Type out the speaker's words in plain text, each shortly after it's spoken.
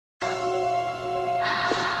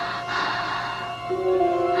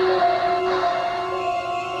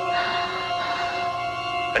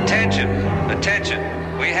Attention, attention.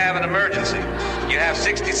 We have an emergency. You have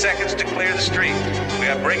 60 seconds to clear the street. We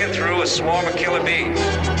are bringing through a swarm of killer bees.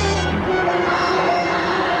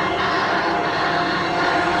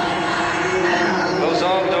 Close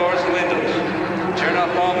all doors and windows. Turn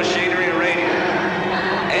off all machinery and radio.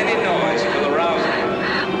 Any noise will arouse them.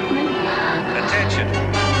 Attention.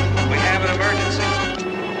 We have an emergency.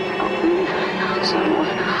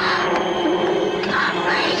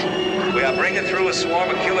 We are bringing through a swarm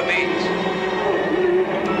of killer bees.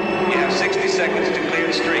 You have 60 seconds to clear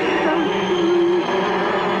the street.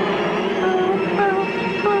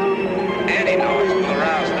 Any noise will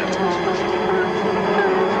arouse them.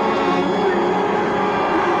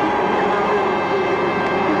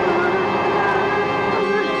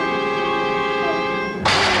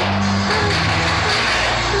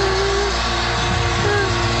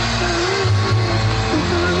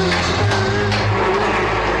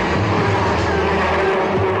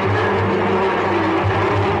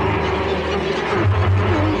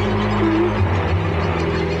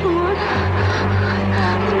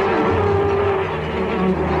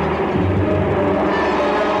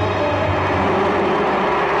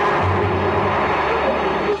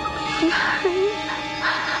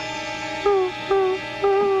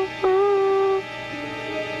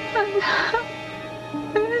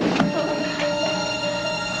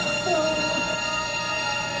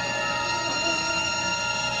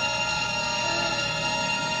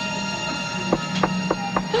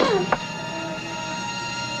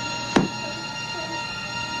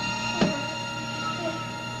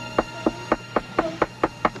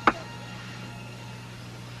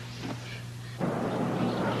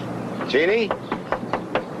 Jeannie?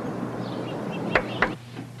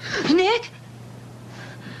 Nick?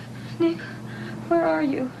 Nick, where are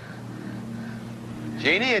you?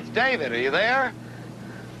 Jeannie, it's David. Are you there?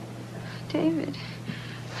 David.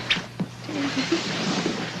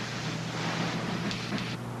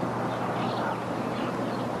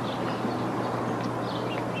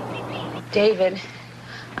 David,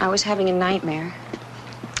 I was having a nightmare.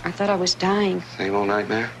 I thought I was dying. Same old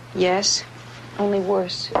nightmare? Yes, only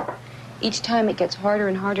worse. Each time it gets harder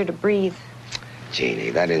and harder to breathe.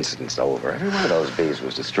 Jeannie, that incident's over. Every one of those bees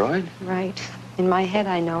was destroyed. Right. In my head,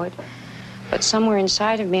 I know it. But somewhere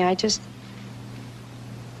inside of me, I don't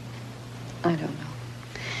know.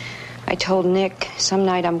 I told Nick some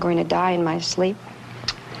night I'm going to die in my sleep.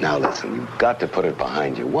 Now listen, you've got to put it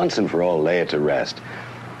behind you. Once and for all, lay it to rest.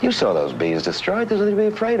 You saw those bees destroyed. There's nothing to be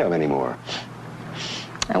afraid of anymore.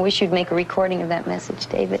 I wish you'd make a recording of that message,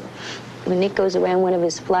 David. When Nick goes away on one of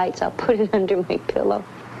his flights, I'll put it under my pillow.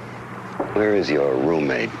 Where is your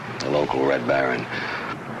roommate, the local Red Baron?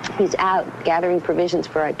 He's out gathering provisions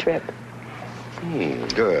for our trip.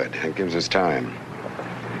 Good. That gives us time.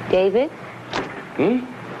 David?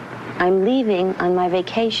 I'm leaving on my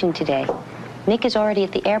vacation today. Nick is already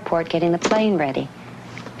at the airport getting the plane ready.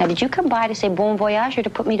 Now, did you come by to say bon voyage or to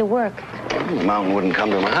put me to work? The mountain wouldn't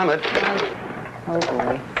come to Muhammad. Oh,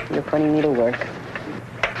 boy. You're putting me to work.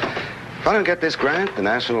 If I don't get this grant, the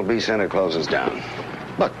National Bee Center closes down.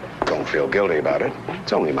 But don't feel guilty about it.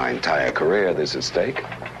 It's only my entire career that's at stake.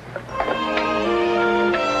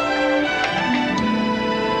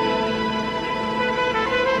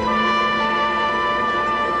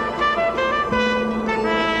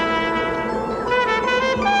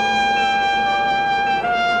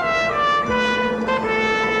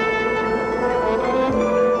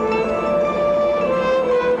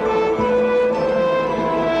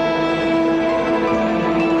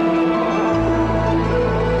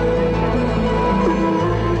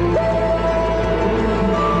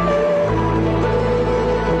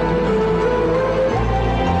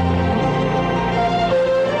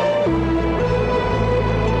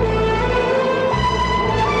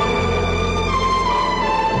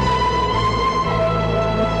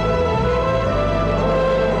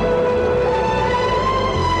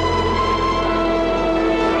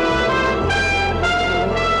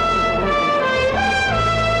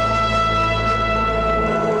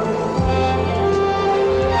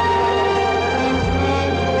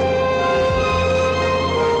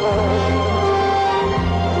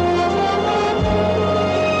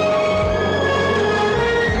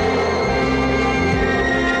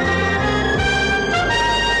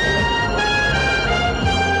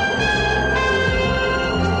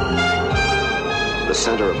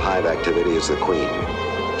 Activity is the queen.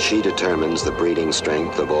 She determines the breeding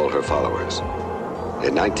strength of all her followers.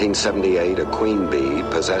 In 1978, a queen bee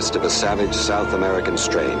possessed of a savage South American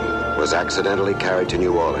strain was accidentally carried to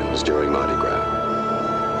New Orleans during Mardi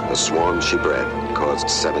Gras. The swarm she bred caused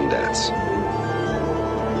 7 deaths.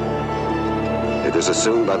 It was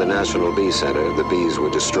assumed by the National Bee Center the bees were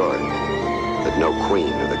destroyed, that no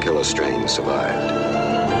queen of the killer strain survived.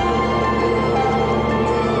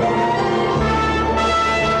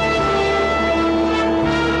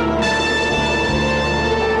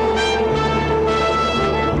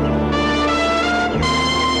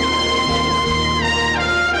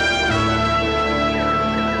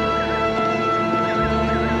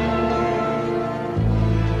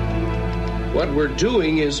 What we're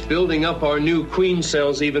doing is building up our new queen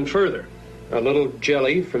cells even further. A little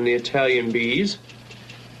jelly from the Italian bees,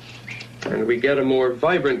 and we get a more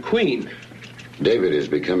vibrant queen. David is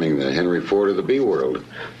becoming the Henry Ford of the bee world.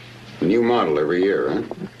 A new model every year, huh?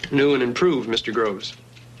 New and improved, Mr. Groves.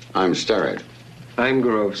 I'm Starrett. I'm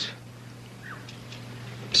Groves.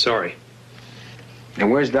 Sorry.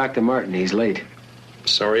 And where's Dr. Martin? He's late.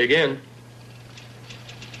 Sorry again.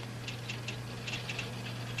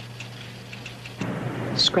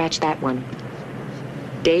 Scratch that one.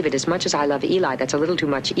 David, as much as I love Eli, that's a little too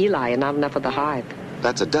much Eli and not enough of the hive.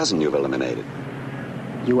 That's a dozen you've eliminated.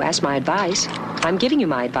 You asked my advice. I'm giving you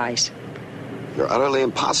my advice. You're utterly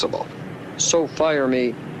impossible. So fire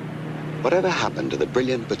me. Whatever happened to the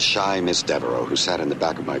brilliant but shy Miss Devereaux who sat in the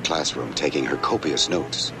back of my classroom taking her copious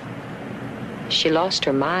notes? She lost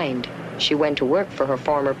her mind. She went to work for her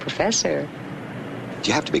former professor. Do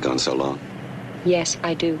you have to be gone so long? Yes,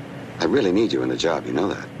 I do. I really need you in the job, you know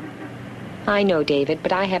that. I know, David,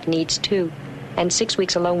 but I have needs too. And 6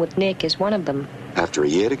 weeks alone with Nick is one of them. After a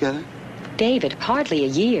year together? David, hardly a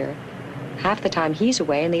year. Half the time he's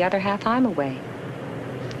away and the other half I'm away.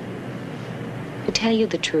 To tell you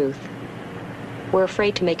the truth, we're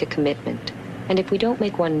afraid to make a commitment. And if we don't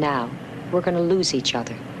make one now, we're going to lose each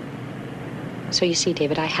other. So you see,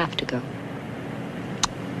 David, I have to go.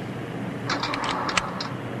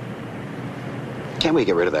 Can't we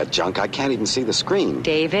get rid of that junk? I can't even see the screen.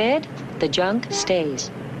 David, the junk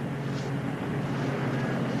stays.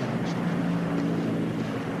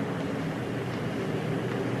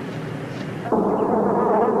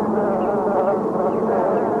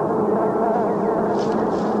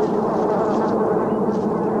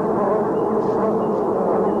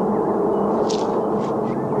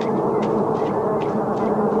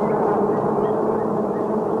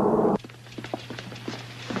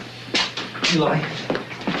 Eli,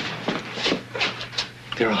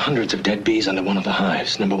 there are hundreds of dead bees under one of the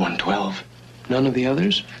hives, number 112. None of the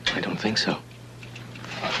others? I don't think so.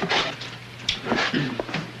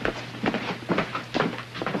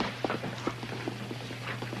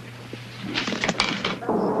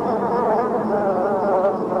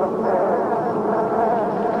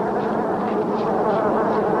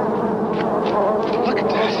 Look at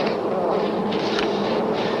that.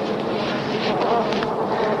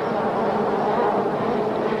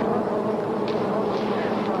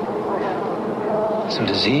 Some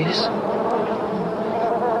disease?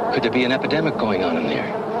 Could there be an epidemic going on in there?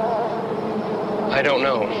 I don't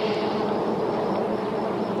know.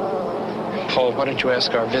 Paul, why don't you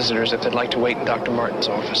ask our visitors if they'd like to wait in Dr. Martin's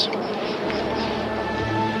office?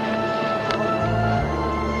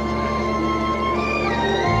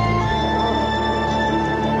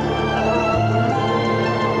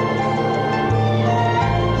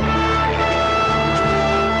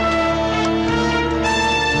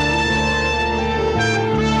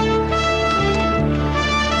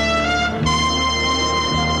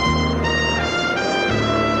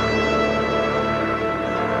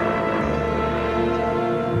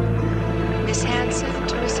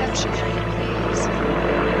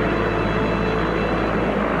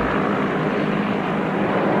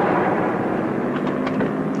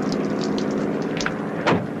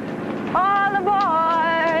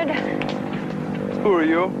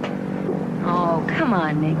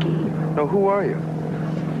 Who are you?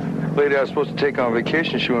 Lady I was supposed to take on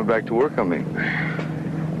vacation, she went back to work on me.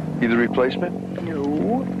 You the replacement? No.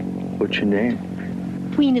 What's your name?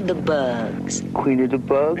 Queen of the Bugs. Queen of the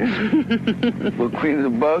Bugs? Well, Queen of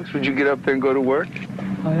the Bugs, would you get up there and go to work?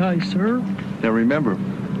 Aye, aye, sir. Now remember,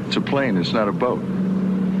 it's a plane, it's not a boat.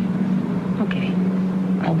 Okay.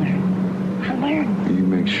 I'll learn. I'll learn. You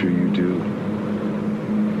make sure you do.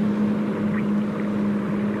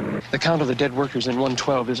 The count of the dead workers in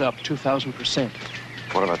 112 is up 2,000%.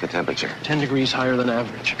 What about the temperature? 10 degrees higher than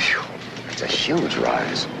average. Phew, that's a huge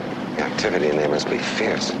rise. The activity in there must be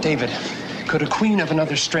fierce. David, could a queen of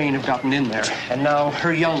another strain have gotten in there? And now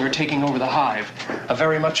her young are taking over the hive. A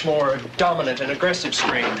very much more dominant and aggressive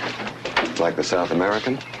strain. Like the South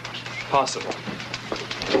American? Possible.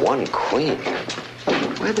 One queen?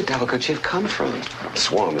 Where the devil could she have come from? The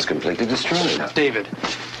swarm is completely destroyed. David.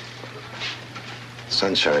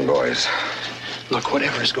 Sunshine, boys. Look,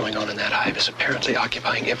 whatever is going on in that hive is apparently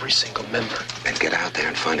occupying every single member. Then get out there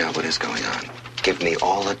and find out what is going on. Give me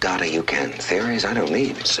all the data you can. Theories I don't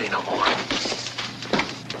need. Say no more.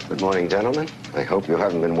 Good morning, gentlemen. I hope you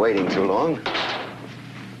haven't been waiting too long.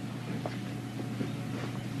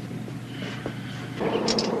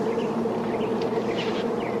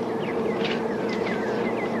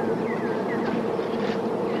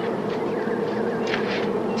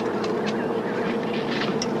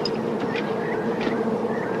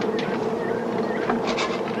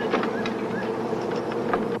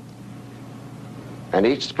 And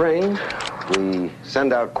each spring, we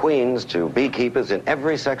send out queens to beekeepers in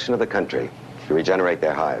every section of the country to regenerate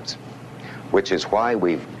their hives, which is why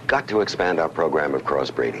we've got to expand our program of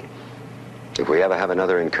crossbreeding. If we ever have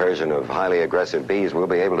another incursion of highly aggressive bees, we'll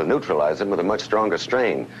be able to neutralize them with a much stronger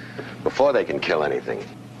strain before they can kill anything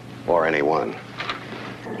or anyone.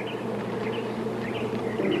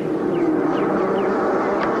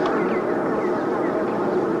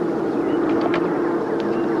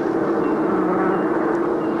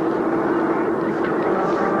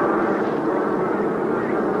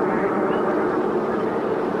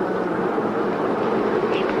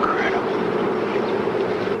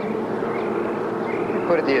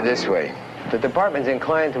 This way. The department's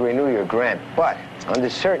inclined to renew your grant, but under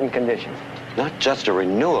certain conditions. Not just a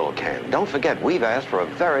renewal, Ken. Don't forget, we've asked for a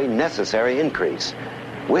very necessary increase.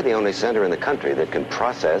 We're the only center in the country that can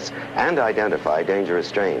process and identify dangerous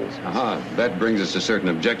strains. That brings us to certain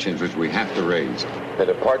objections which we have to raise. The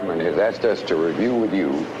department has asked us to review with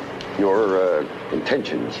you your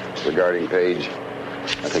intentions regarding page,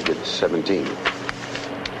 I think it's 17.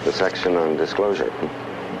 The section on disclosure.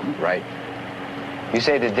 Right. You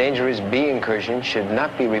say the dangerous bee incursion should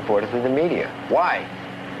not be reported to the media. Why?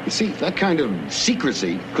 You see, that kind of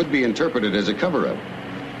secrecy could be interpreted as a cover-up.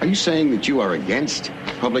 Are you saying that you are against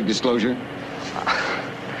public disclosure?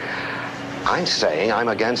 I'm saying I'm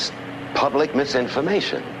against public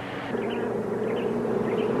misinformation.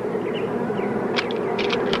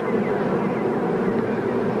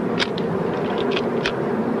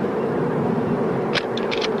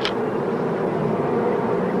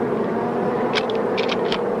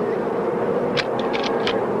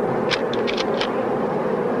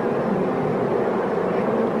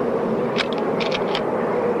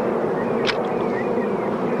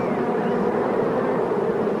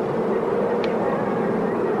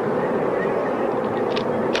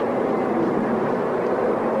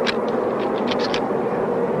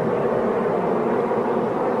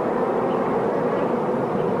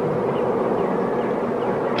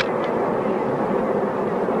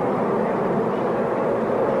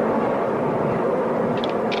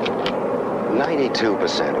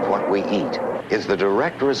 Of what we eat is the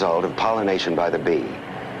direct result of pollination by the bee.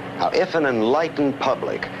 Now, if an enlightened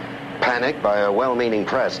public, panicked by a well-meaning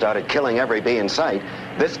press, started killing every bee in sight,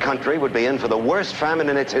 this country would be in for the worst famine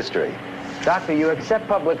in its history. Doctor, you accept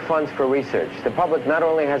public funds for research. The public not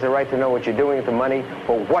only has a right to know what you're doing with the money,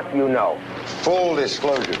 but what you know. Full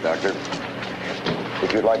disclosure, Doctor,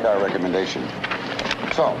 if you'd like our recommendation.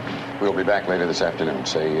 So, we'll be back later this afternoon,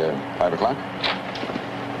 say 5 o'clock.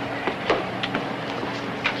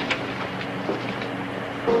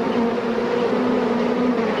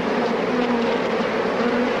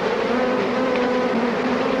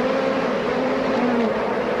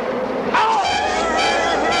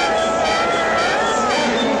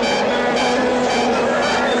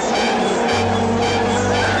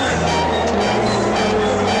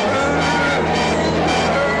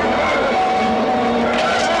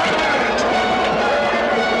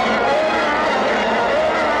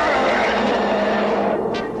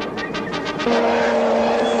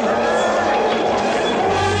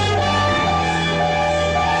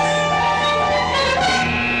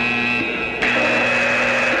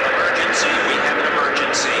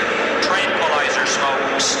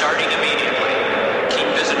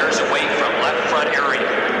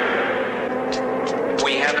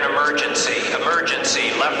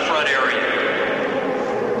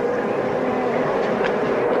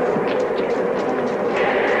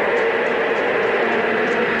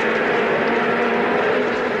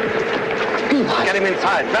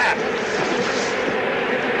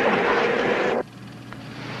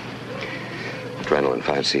 Adrenaline,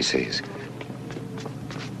 5 cc's.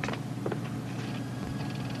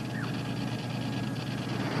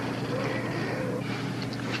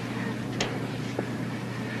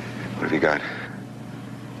 What have you got?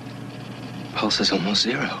 Pulse is almost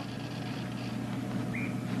 0.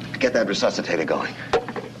 Get that resuscitator going.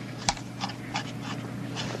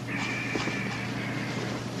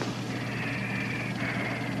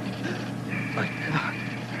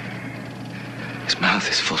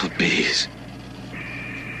 mouth is full of bees.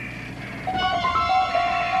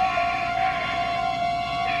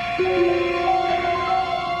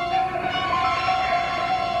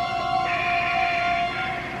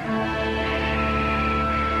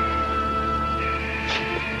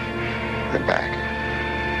 They're back.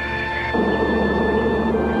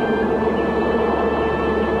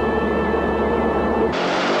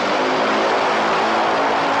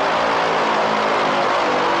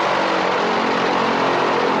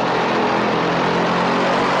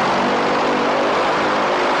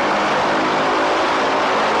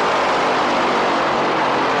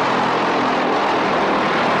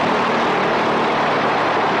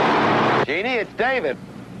 It's David.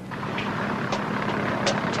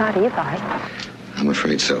 How do you guys? I'm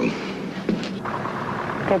afraid so.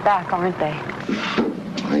 They're back, aren't they?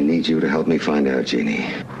 I need you to help me find out, Jeannie.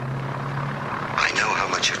 I know how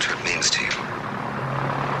much your trip means to you.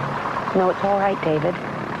 No, it's all right, David.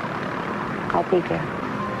 I'll be there.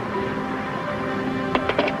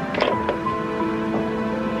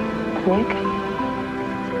 Nick?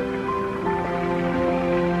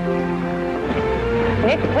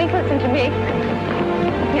 Nick, please listen to me.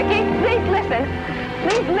 Nicky, please listen.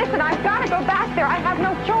 Please listen. I've got to go back there. I have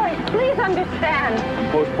no choice. Please understand.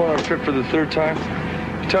 Postpone our trip for the third time?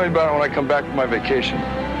 Tell me about it when I come back from my vacation.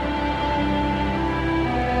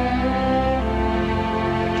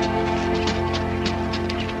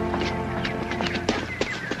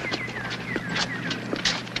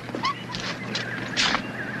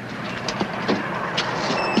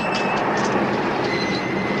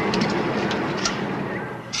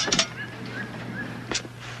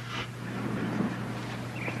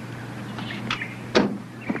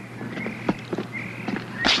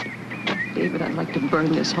 David, I'd like to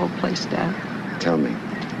burn this whole place down. Tell me.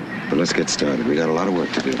 But let's get started. We got a lot of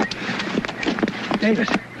work to do. David,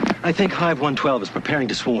 I think Hive 112 is preparing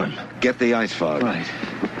to swarm. Get the ice fog. Right.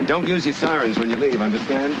 And don't use your sirens when you leave,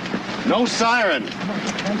 understand? No siren!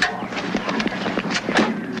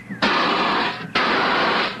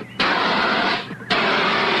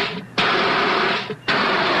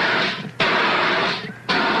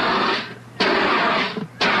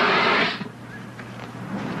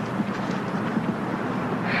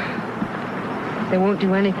 They won't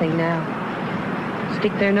do anything now.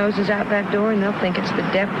 Stick their noses out that door and they'll think it's the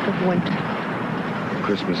depth of winter.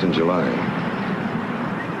 Christmas in July.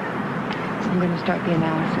 I'm going to start the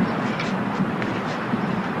analysis.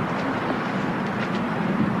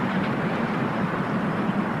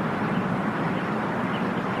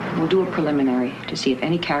 We'll do a preliminary to see if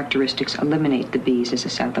any characteristics eliminate the bees as a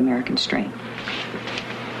South American strain.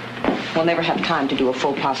 We'll never have time to do a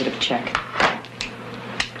full positive check.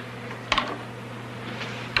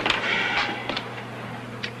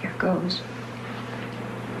 Goes.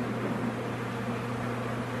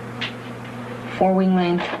 4-wing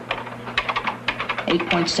length,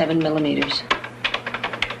 8.7 millimeters.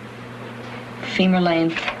 Femur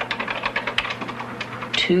length,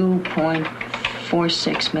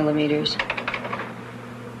 2.46 millimeters.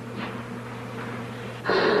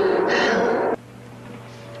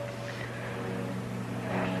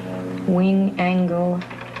 Wing angle,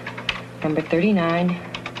 number 39.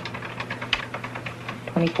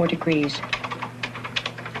 24 degrees.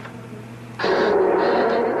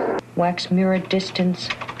 Wax mirror distance,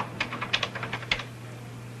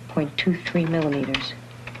 0.23 millimeters.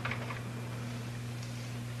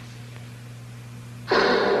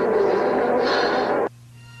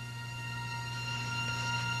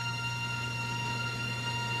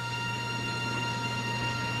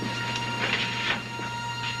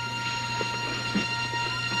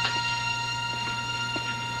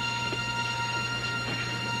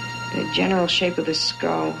 The general shape of the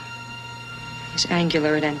skull is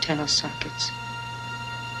angular at antennal sockets.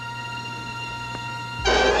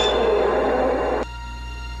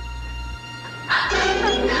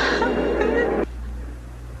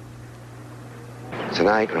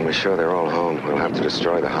 Tonight, when we're sure they're all home, we'll have to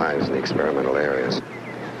destroy the hives in the experimental areas.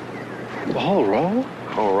 The whole row?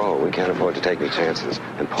 Whole row. We can't afford to take any chances.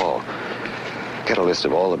 And Paul, get a list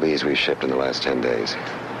of all the bees we've shipped in the last 10 days.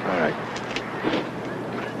 All right.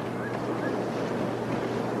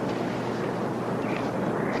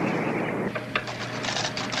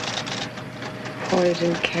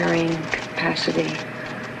 Poison carrying capacity,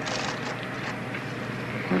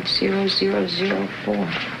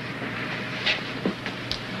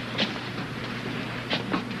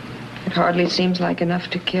 0.0004. It hardly seems like enough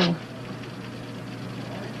to kill.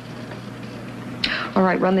 All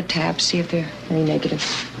right, run the tabs, see if there are any negatives.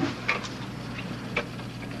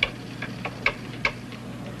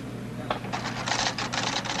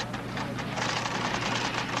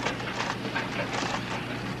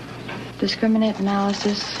 Discriminant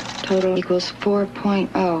analysis total equals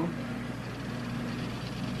 4.0.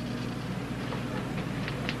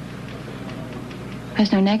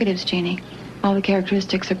 There's no negatives, Jeannie. All the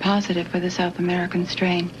characteristics are positive for the South American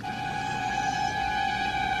strain.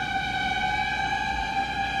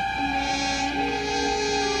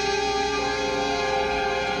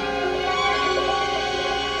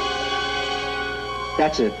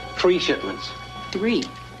 That's it. 3 shipments. 3?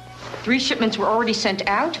 3 shipments were already sent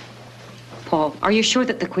out? Paul, are you sure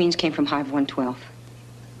that the queens came from Hive 112?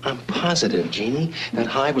 I'm positive, Jeannie. That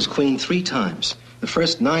hive was cleaned 3 times. The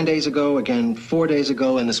first 9 days ago, again 4 days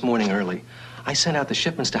ago, and this morning early. I sent out the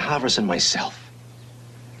shipments to Halverson myself.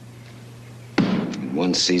 In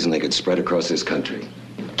one season, they could spread across this country.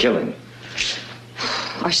 Killing.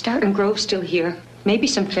 Are Stout and Grove still here? Maybe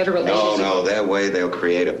some federal agents... No, their way they'll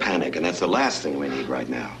create a panic, and that's the last thing we need right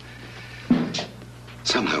now.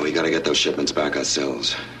 Somehow we gotta get those shipments back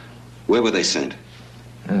ourselves. Where were they sent?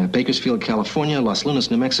 Bakersfield, California, Los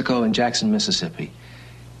Lunas, New Mexico, and Jackson, Mississippi.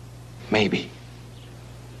 Maybe.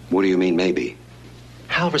 What do you mean, maybe?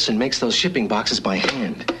 Halverson makes those shipping boxes by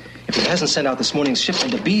hand. If he hasn't sent out this morning's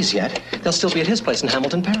shipment of bees yet, they'll still be at his place in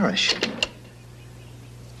Hamilton Parish.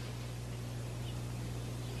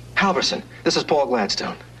 Halverson, this is Paul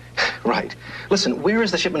Gladstone. Right. Listen, where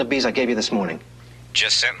is the shipment of bees I gave you this morning?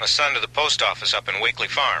 Just sent my son to the post office up in Wakely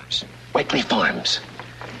Farms. Wakely Farms?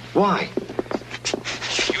 Why?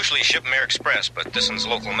 Usually ship them Air Express, but this one's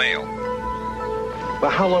local mail.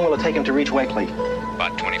 Well, how long will it take him to reach Wakely?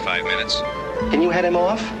 About 25 minutes. Can you head him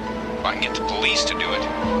off? I can get the police to do it.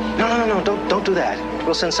 No, don't do that.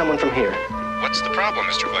 We'll send someone from here. What's the problem,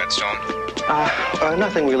 Mr. Gladstone?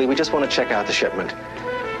 Nothing really. We just want to check out the shipment.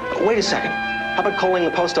 Wait a second. How about calling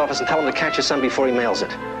the post office and tell him to catch your son before he mails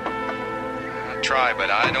it? I'll try, but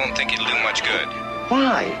I don't think it'll do much good.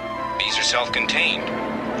 Why? Bees are self-contained.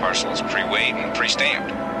 Parcel's pre-weighed and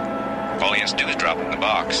pre-stamped. All he has to do is drop it in the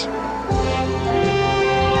box.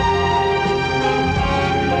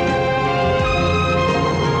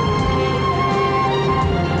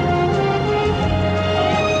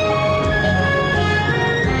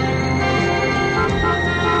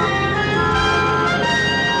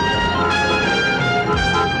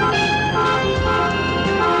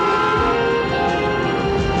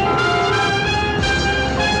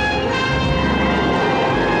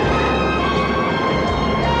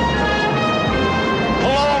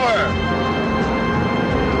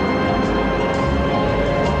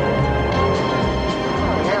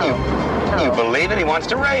 Believe it, he wants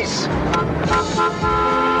to race.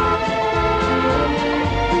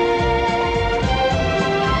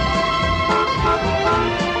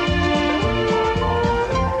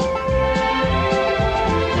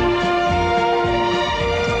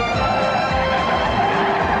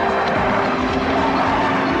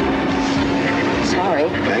 Sorry.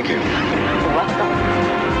 Thank you. You're welcome.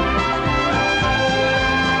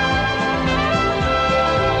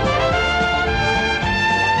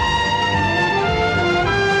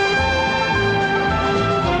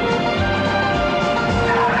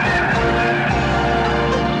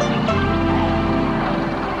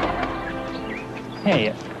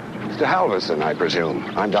 Hey. Mr. Halverson, I presume.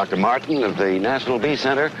 I'm Dr. Martin of the National Bee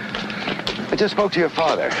Center. I just spoke to your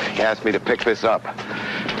father. He asked me to pick this up.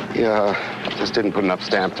 Yeah, just didn't put enough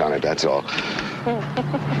stamps on it, that's all.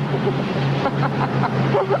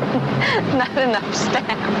 Not enough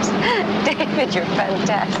stamps. David, you're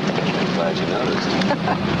fantastic. I'm glad you noticed.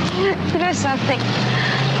 You know something?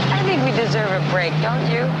 I think we deserve a break, don't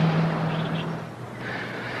you?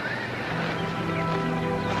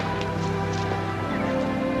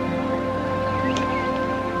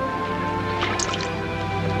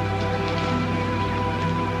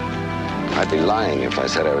 I'd be lying if I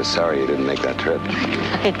said I was sorry you didn't make that trip.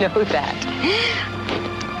 I know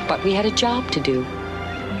that. But we had a job to do.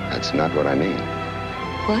 That's not what I mean.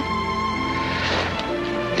 What?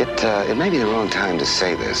 It may be the wrong time to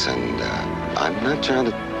say this, and I'm not trying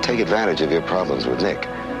to take advantage of your problems with Nick.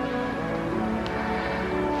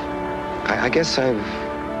 I guess I've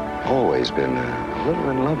always been a little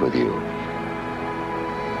in love with you.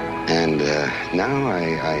 And now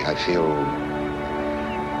I feel...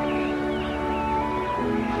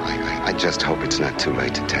 I just hope it's not too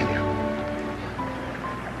late to tell you.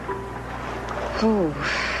 Oh,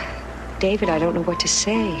 David, I don't know what to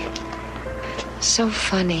say. So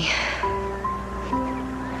funny.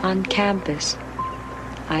 On campus,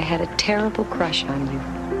 I had a terrible crush on you.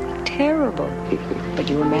 Terrible. But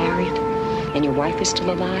you were married, and your wife is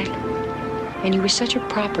still alive, and you were such a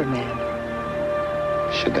proper man.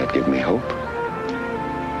 Should that give me hope?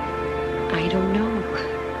 I don't know.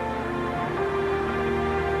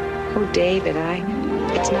 Oh, David,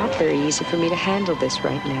 it's not very easy for me to handle this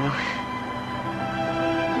right now.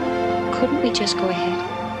 Couldn't we just go ahead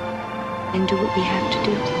and do what we have to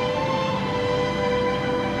do?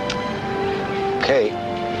 Kate.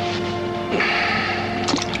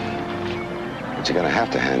 But you're gonna have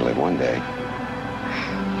to handle it one day.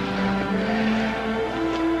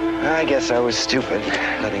 I guess I was stupid,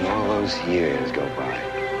 letting all those years go by.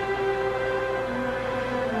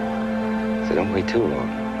 So don't wait too long,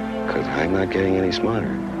 because I'm not getting any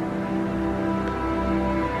smarter.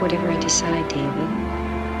 Whatever I decide, David,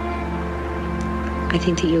 I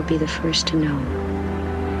think that you'll be the first to know.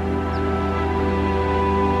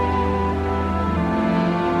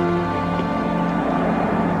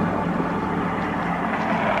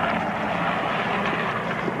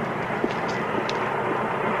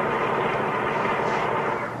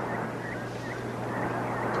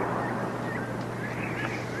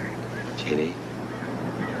 Jeannie,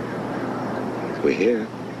 we're here.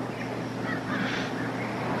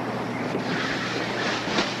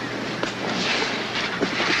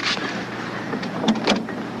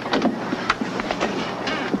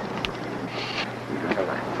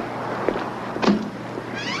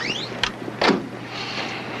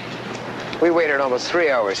 We waited almost 3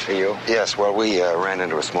 hours for you. Yes, well, we ran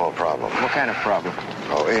into a small problem. What kind of problem?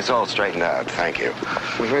 Oh, it's all straightened out, thank you.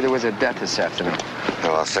 We heard there was a death this afternoon.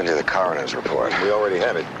 Well, I'll send you the coroner's report. We already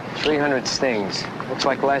have it. 300 stings. Looks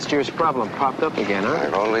like last year's problem popped up again, huh?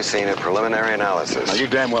 I've only seen a preliminary analysis. Now, you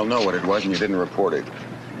damn well know what it was and you didn't report it.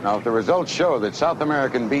 Now, if the results show that South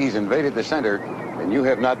American bees invaded the center and you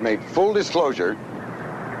have not made full disclosure,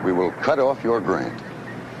 we will cut off your grant.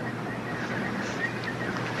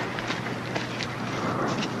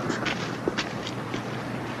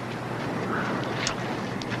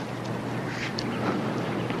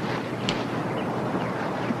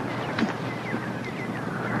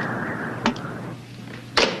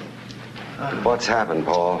 What's happened,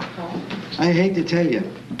 Paul? I hate to tell you.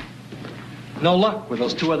 No luck with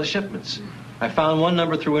those 2 other shipments. I found one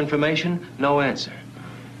number through information, no answer.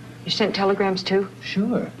 You sent telegrams too?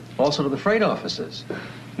 Sure. Also to the freight offices.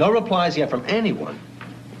 No replies yet from anyone.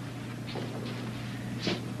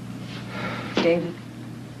 David,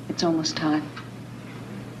 it's almost time.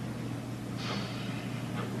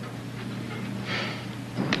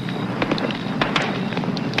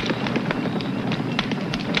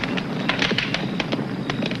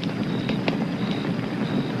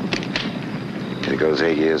 There goes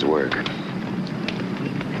 8 years' work.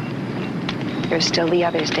 There's still the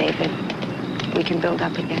others, David. We can build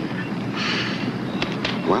up again.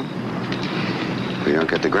 Well, if we don't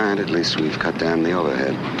get the grant, at least we've cut down the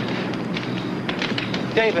overhead.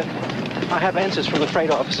 David, I have answers from the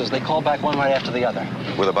freight offices. They call back one right after the other.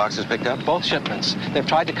 Were the boxes picked up? Both shipments. They've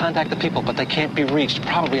tried to contact the people, but they can't be reached.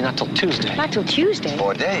 Probably not till Tuesday. Not till Tuesday?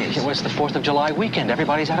 4 days. It was the 4th of July weekend.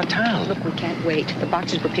 Everybody's out of town. Look, we can't wait. The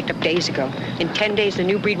boxes were picked up days ago. In 10 days, the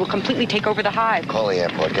new breed will completely take over the hive. Call the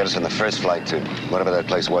airport. Get us on the first flight to whatever that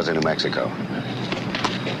place was in New Mexico.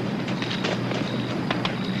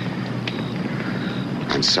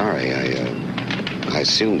 I'm sorry. I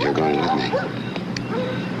assumed you're going with me.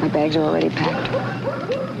 My bags are already packed.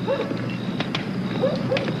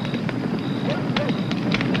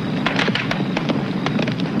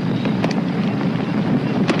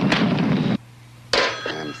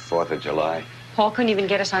 And 4th of July. Paul couldn't even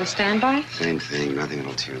get us on standby? Same thing. Nothing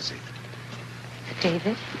until Tuesday.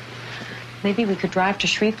 David, maybe we could drive to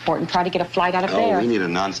Shreveport and try to get a flight out of Oh, there. we need a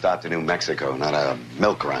nonstop to New Mexico, not a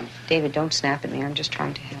milk run. David, don't snap at me. I'm just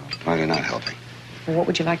trying to help. Why they're not helping? Well, what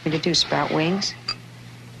would you like me to do, sprout wings?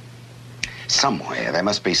 Somewhere, there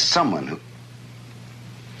must be someone who...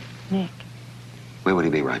 Nick. Where would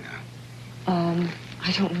he be right now?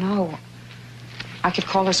 I don't know. I could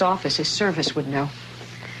call his office. His service would know.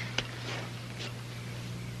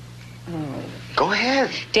 Oh. Go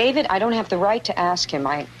ahead. David, I don't have the right to ask him.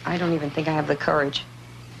 I don't even think I have the courage.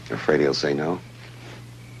 You're afraid he'll say no?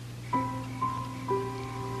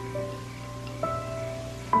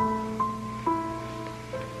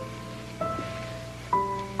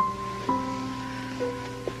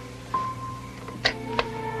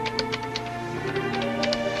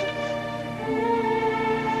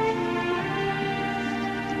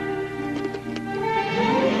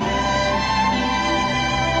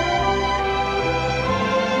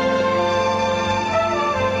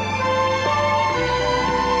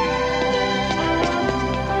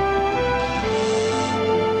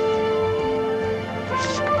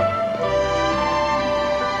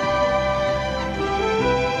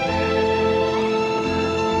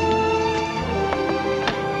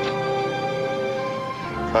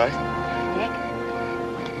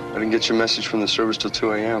 didn't get your message from the service till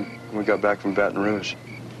 2 a.m. when we got back from Baton Rouge.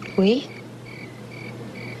 We?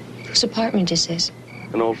 Whose apartment is this?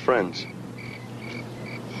 An old friend's.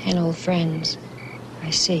 An old friend's.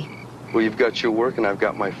 I see. Well, you've got your work and I've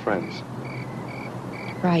got my friends.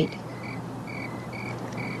 Right.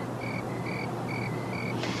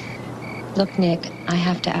 Look, Nick, I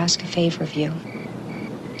have to ask a favor of you.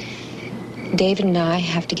 David and I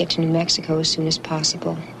have to get to New Mexico as soon as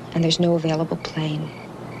possible, and there's no available plane.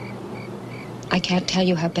 I can't tell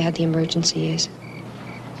you how bad the emergency is.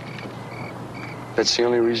 That's the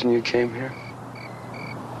only reason you came here?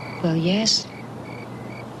 Well, yes.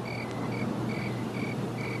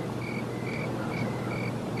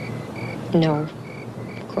 No,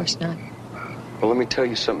 of course not. Well, let me tell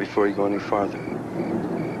you something before you go any farther.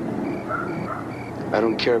 I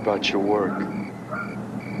don't care about your work.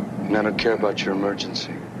 And I don't care about your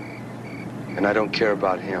emergency. And I don't care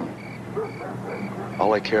about him.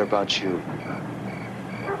 All I care about you.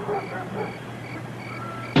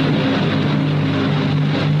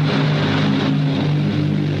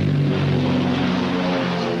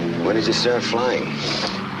 When did you start flying?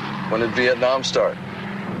 When did Vietnam start?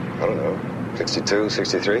 I don't know. 62,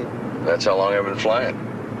 63? That's how long I've been flying.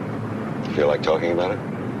 Feel like talking about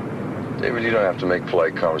it? David, you don't have to make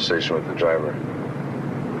polite conversation with the driver.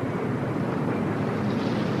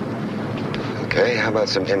 Okay, how about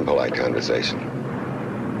some impolite conversation?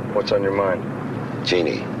 What's on your mind?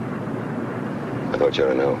 Jeannie. I thought you ought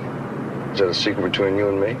to know. Is that a secret between you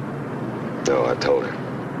and me? No, I told her.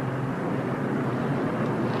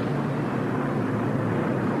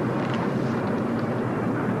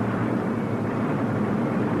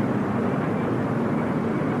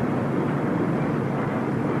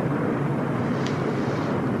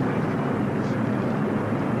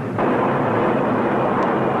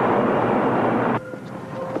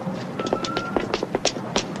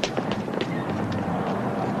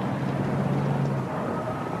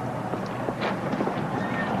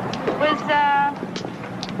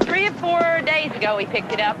 We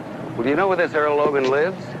picked it up. Well, do you know where this Earl Logan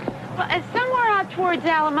lives? Well, it's somewhere out towards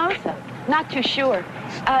Alamosa. Not too sure.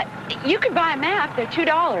 You could buy a map. They're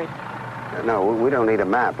 $2. No, we don't need a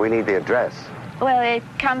map. We need the address. Well, it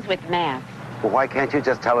comes with maps. Well, why can't you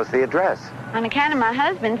just tell us the address? On account of my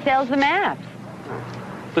husband sells the maps.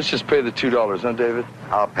 Let's just pay the $2, huh, David?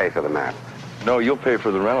 I'll pay for the map. No, you'll pay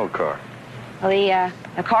for the rental car. Well,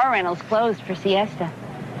 the car rental's closed for siesta.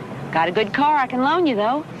 Got a good car I can loan you,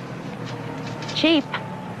 though. Cheap.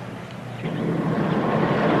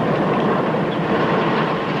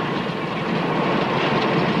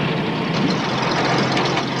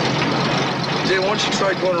 Jay, why don't you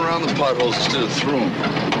try going around the potholes instead of through them?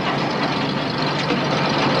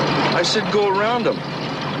 I said go around them.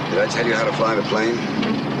 Did I tell you how to fly the plane?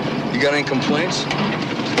 You got any complaints?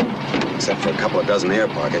 Except for a couple of dozen air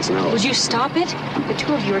pockets, no. Would you stop it? The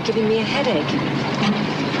two of you are giving me a headache.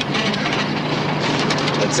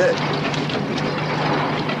 That's it.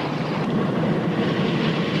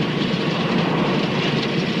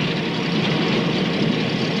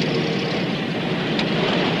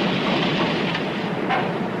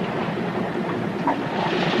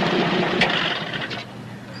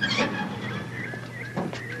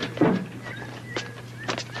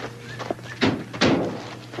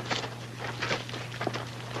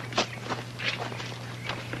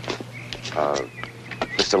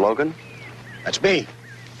 Mr. Logan? That's me.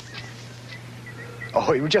 Oh,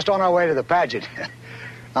 we were just on our way to the pageant.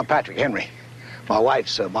 I'm Patrick Henry. My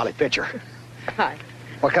wife's Molly Pitcher. Hi.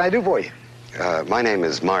 What can I do for you? My name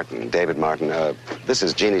is Martin, David Martin. This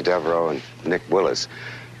is Jeannie Devereaux and Nick Willis.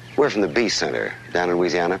 We're from the B Center down in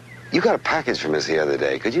Louisiana. You got a package from us the other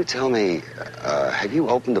day. Could you tell me, have you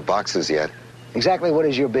opened the boxes yet? Exactly what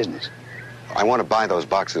is your business? I want to buy those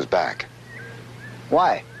boxes back.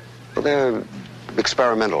 Why? Well, they're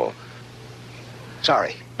experimental.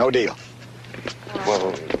 Sorry, no deal.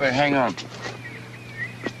 Well, wait, hang on.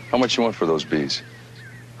 How much you want for those bees?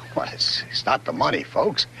 Well, it's not the money,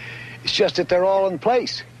 folks. It's just that they're all in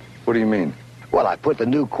place. What do you mean? Well, I put the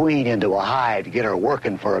new queen into a hive to get her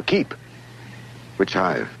working for a keep. Which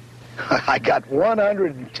hive? I got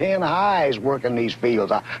 110 hives working these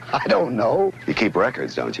fields. I don't know. You keep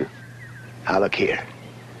records, don't you? Now, look here.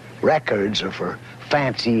 Records are for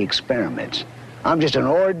fancy experiments. I'm just an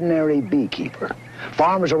ordinary beekeeper.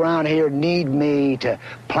 Farmers around here need me to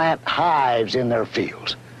plant hives in their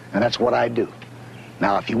fields, and that's what I do.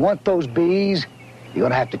 Now, if you want those bees, you're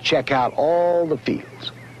going to have to check out all the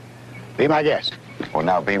fields. Be my guest. Well,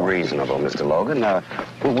 now, be reasonable, Mr. Logan.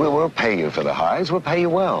 We'll pay you for the hives. We'll pay you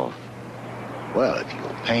well. Well, if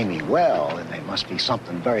you'll pay me well, then they must be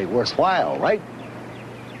something very worthwhile, right?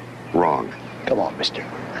 Wrong. Come on, mister.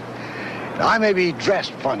 Now, I may be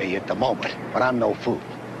dressed funny at the moment, but I'm no fool.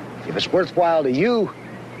 If it's worthwhile to you,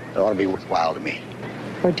 it ought to be worthwhile to me.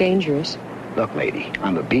 Or dangerous. Look, lady,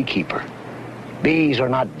 I'm a beekeeper. Bees are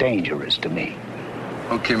not dangerous to me.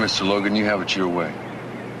 Okay, Mr. Logan, you have it your way.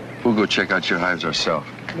 We'll go check out your hives ourselves.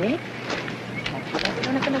 Nick? I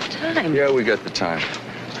don't have enough time. Yeah, we got the time.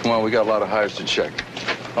 Come on, we got a lot of hives to check.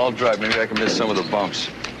 I'll drive. Maybe I can miss some of the bumps.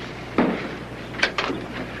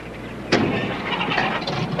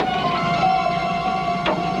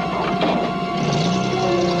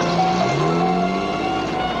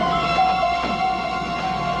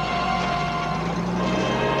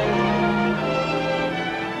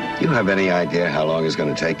 You have any idea how long it's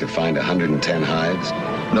going to take to find 110 hives?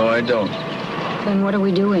 No, I don't. Then what are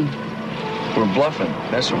we doing? We're bluffing.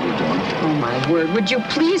 That's what we're doing. Oh, my word. Would you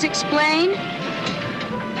please explain?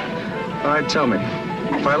 All right, tell me.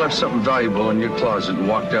 If I left something valuable in your closet and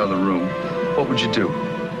walked out of the room, what would you do?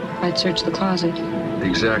 I'd search the closet.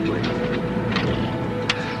 Exactly.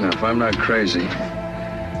 Now, if I'm not crazy,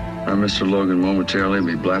 our Mr. Logan momentarily will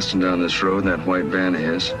be blasting down this road in that white van of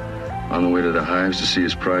his, on the way to the hives to see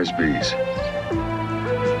his prize bees.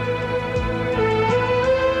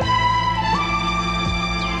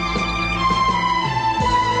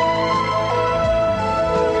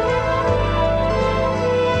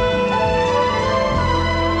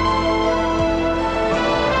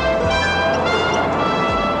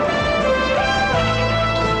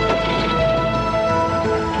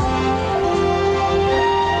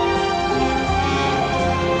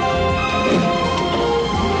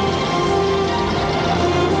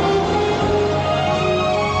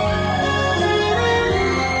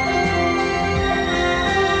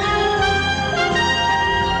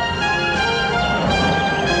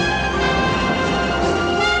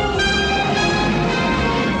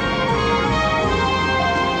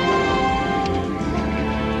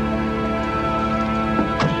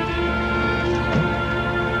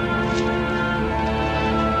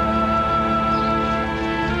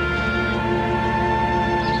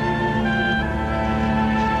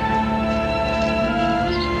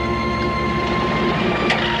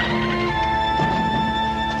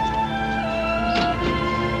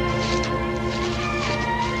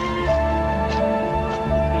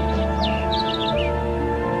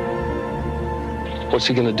 What's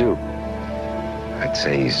he gonna do? I'd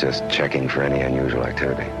say he's just checking for any unusual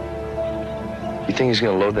activity. You think he's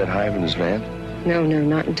gonna load that hive in his van? No,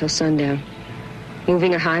 not until sundown.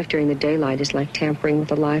 Moving a hive during the daylight is like tampering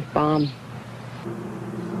with a live bomb.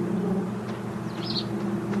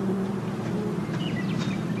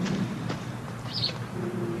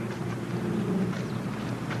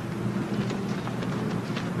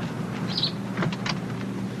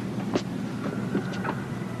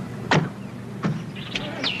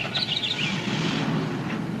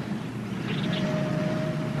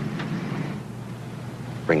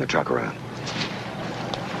 Bring the truck around.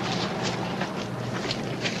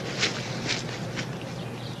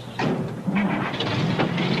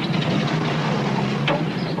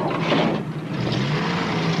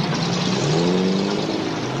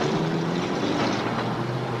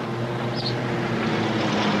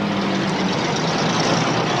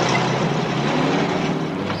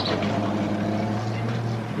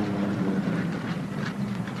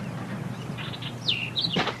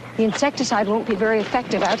 The insecticide won't be very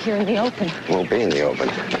effective out here in the open. Won't be in the open.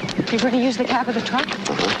 You're going to use the cab of the truck?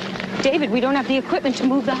 Uh-huh. David, we don't have the equipment to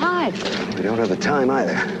move the hive. We don't have the time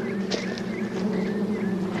either.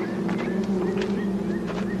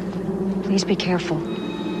 Please be careful.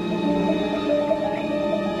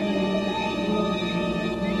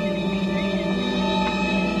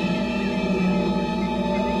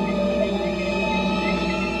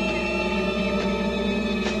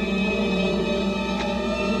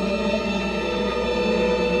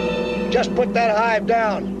 Just put that hive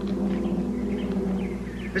down.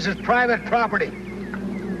 This is private property.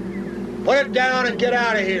 Put it down and get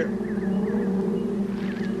out of here.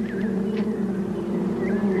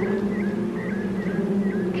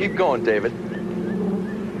 Keep going, David.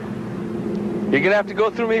 You're gonna have to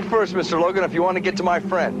go through me first, Mr. Logan, if you want to get to my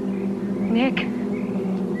friend. Nick.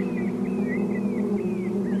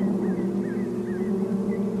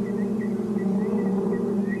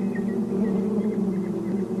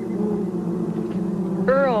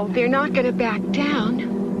 Earl, they're not going to back down.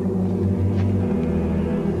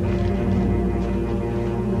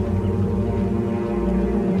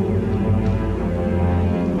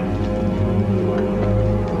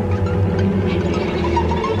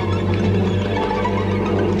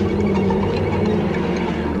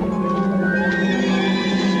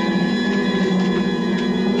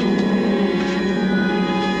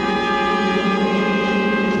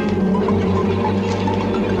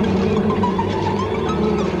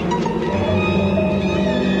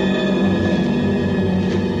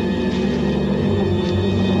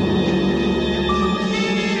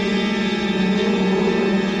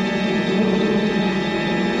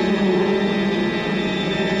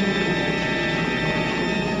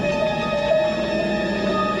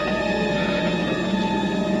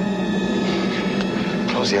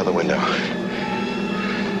 the other window.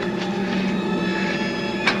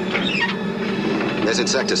 There's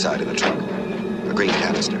insecticide in the trunk. A green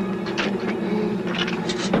canister.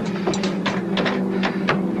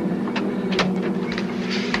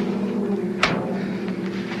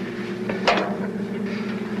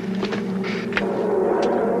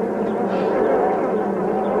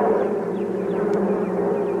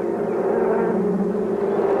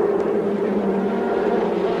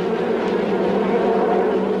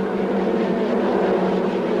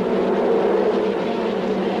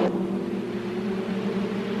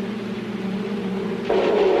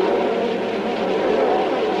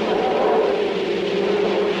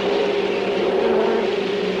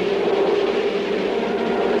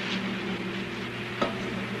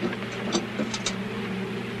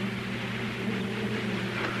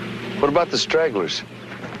 What about the stragglers?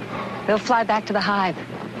 They'll fly back to the hive.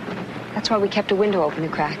 That's why we kept a window open a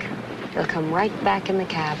crack. They'll come right back in the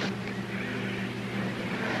cab.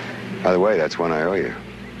 By the way, that's one I owe you.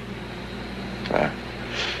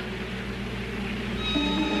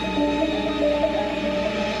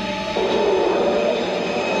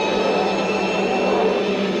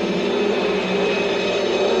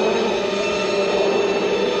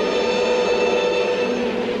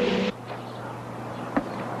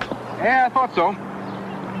 Yeah, I thought so.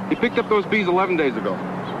 He picked up those bees 11 days ago.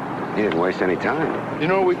 He didn't waste any time. You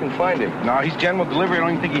know where we can find him? No, he's general delivery. I don't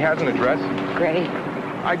even think he has an address. Great.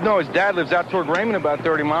 I know his dad lives out toward Raymond, about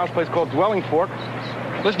 30 miles, a place called Dwelling Fork.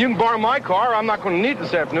 Listen, you can borrow my car. I'm not going to need it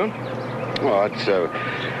this afternoon. Well, it's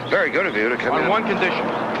very good of you to come in. On one condition.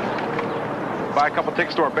 Buy a couple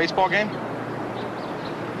tickets to our baseball game.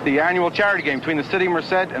 The annual charity game between the City of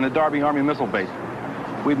Merced and the Darby Army Missile Base.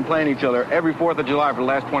 We've been playing each other every 4th of July for the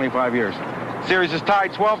last 25 years. Series is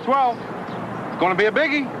tied 12-12. It's going to be a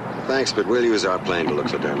biggie. Thanks, but we'll use our plane to look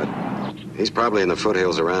for Dermot. He's probably in the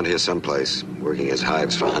foothills around here someplace, working his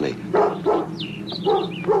hives for honey.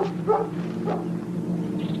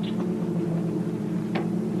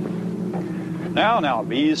 Now,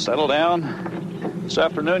 bees, settle down. This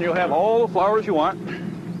afternoon you'll have all the flowers you want.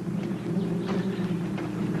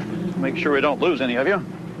 Make sure we don't lose any of you.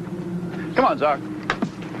 Come on, Zoc.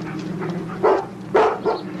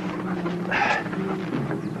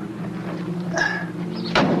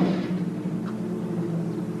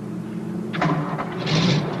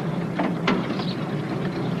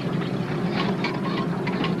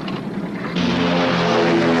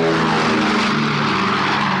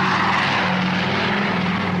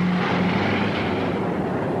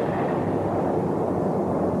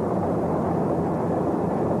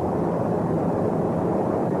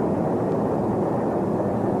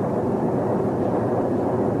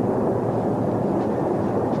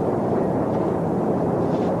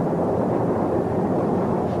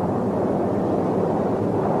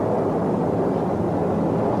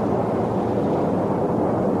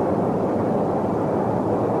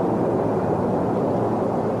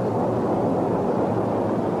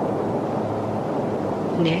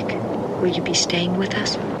 Nick, will you be staying with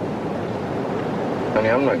us? Honey,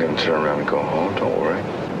 I'm not going to turn around and go home. Don't worry.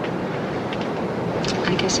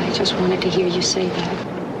 I guess I just wanted to hear you say that.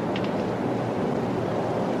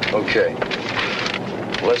 Okay.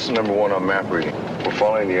 Lesson number 1 on map reading. We're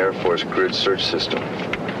following the Air Force grid search system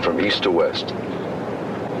from east to west.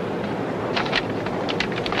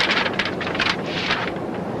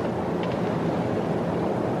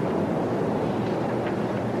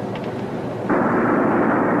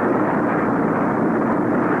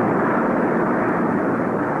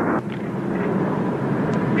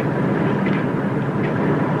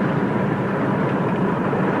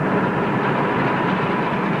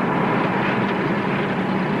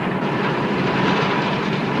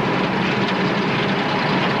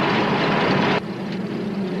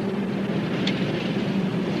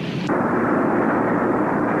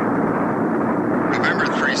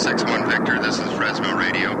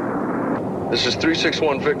 This is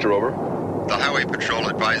 361 Victor, over. The Highway Patrol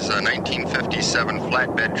advises a 1957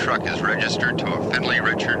 flatbed truck is registered to a Finley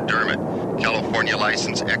Richard Dermot, California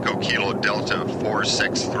license Echo Kilo Delta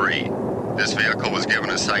 463. This vehicle was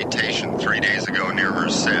given a citation 3 days ago near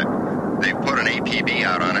Merced. They've put an APB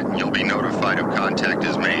out on it, and you'll be notified if contact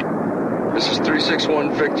is made. This is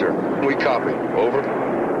 361 Victor. We copy. Over.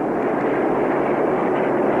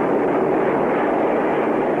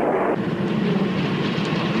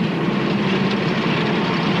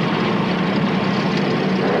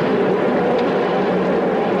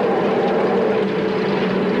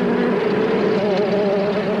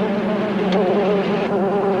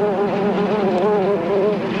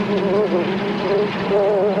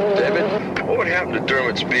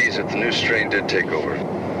 Bees if the new strain did take over?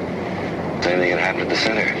 Same thing had happened at the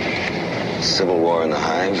center. Civil war in the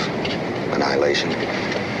hive, annihilation.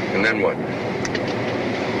 And then what?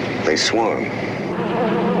 They swarm.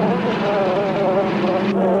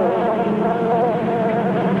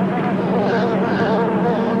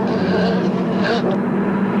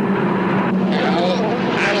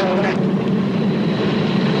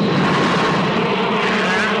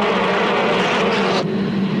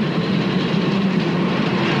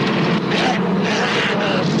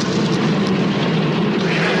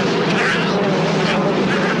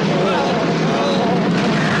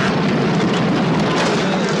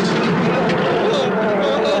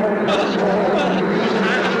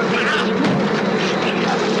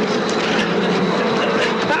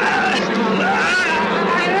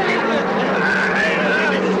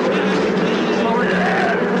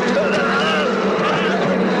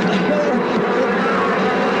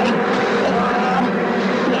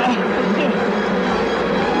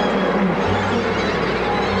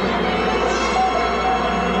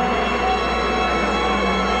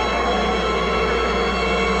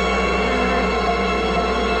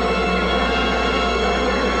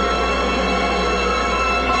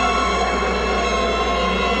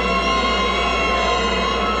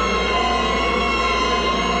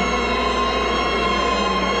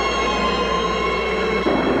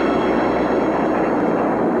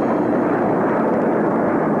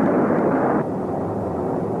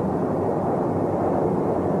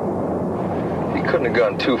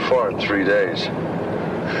 Gone too far in 3 days.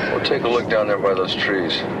 We'll take a look down there by those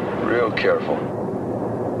trees. Real careful.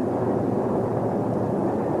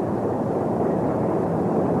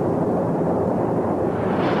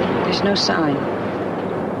 There's no sign.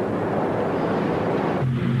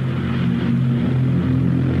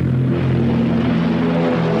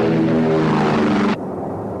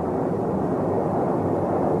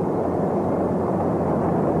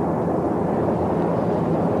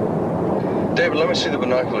 David, let me see the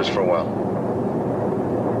binoculars for a while.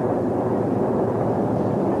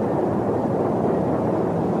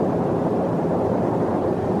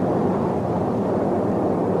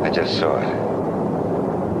 I just saw it.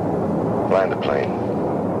 Land the plane.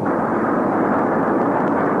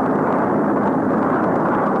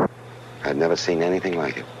 I'd never seen anything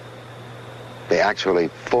like it. They actually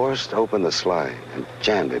forced open the slide and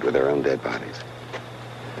jammed it with their own dead bodies.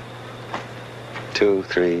 2,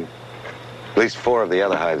 3... At least 4 of the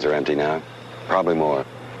other hives are empty now. Probably more.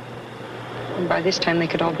 And by this time, they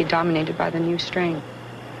could all be dominated by the new strain.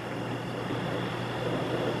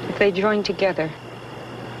 If they joined together.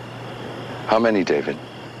 How many, David?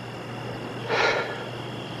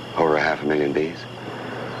 Over 500,000 bees.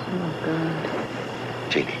 Oh,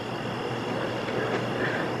 God. Jeannie.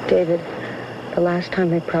 David, the last time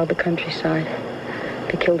they prowled the countryside,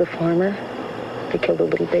 they killed a farmer. They killed a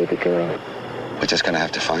little baby girl. We're just gonna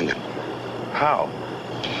have to find them. How?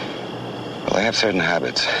 Well, they have certain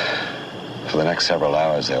habits. For the next several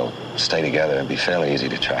hours, they'll stay together and be fairly easy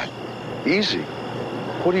to track. Easy?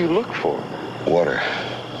 What do you look for? Water.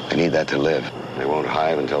 They need that to live. They won't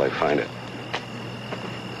hive until they find it.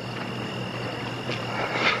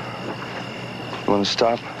 You want to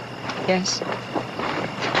stop? Yes.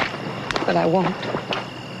 But I won't.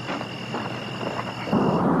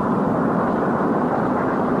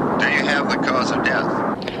 Do you have the cause of death?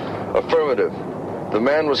 Affirmative. The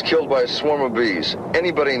man was killed by a swarm of bees.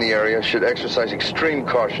 Anybody in the area should exercise extreme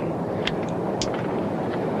caution.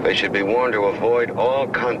 They should be warned to avoid all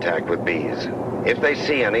contact with bees. If they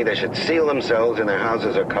see any, they should seal themselves in their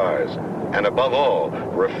houses or cars. And above all,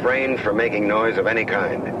 refrain from making noise of any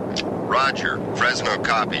kind. Roger. Fresno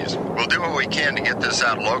copies. We'll do what we can to get this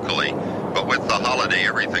out locally, but with the holiday,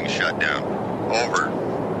 everything's shut down. Over.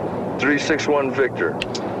 361 Victor.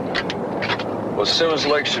 Well, Simmons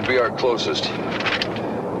Lake should be our closest.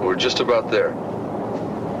 We're just about there.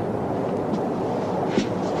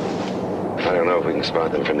 I don't know if we can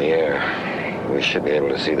spot them from the air. We should be able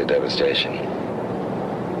to see the devastation.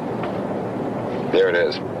 There it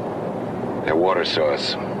is. Their water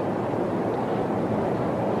source.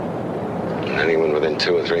 Anyone within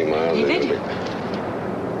 2 or 3 miles... David?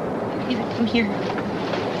 David, come here.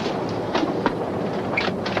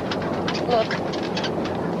 Look.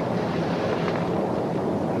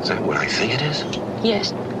 Is that what I think it is?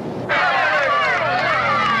 Yes.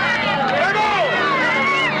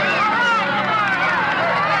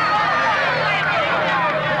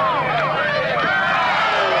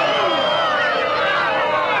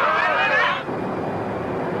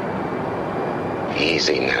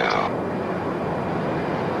 Easy now.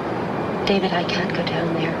 David, I can't go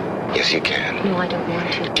down there. Yes, you can. No, I don't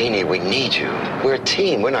want to. Jeannie, we need you. We're a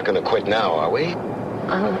team. We're not going to quit now, are we?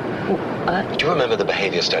 Do you remember the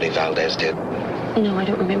behavior study Valdez did? No, I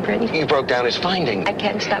don't remember anything. You broke down his findings. I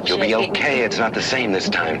can't stop You'll shaking. be okay. It's not the same this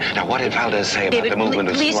time. Now, what did Valdez say about the movement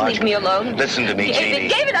of sludge? Please leave me alone. Listen to me, Jeannie.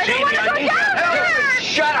 David, I don't want to go down there!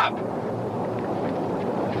 Shut up!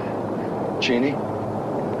 Jeannie?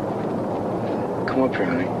 Come up here,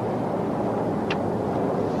 honey.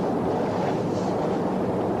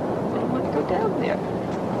 I don't want to go down there.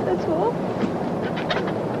 That's all.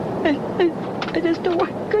 I just don't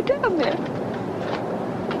want to go down there.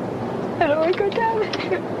 I don't want to go down there.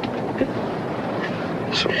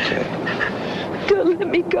 It's okay. Don't let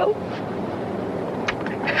me go.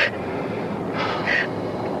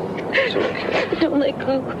 It's okay. Don't let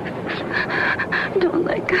go. Don't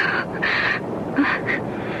let go.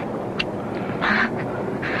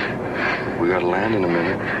 We gotta land in a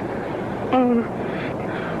minute.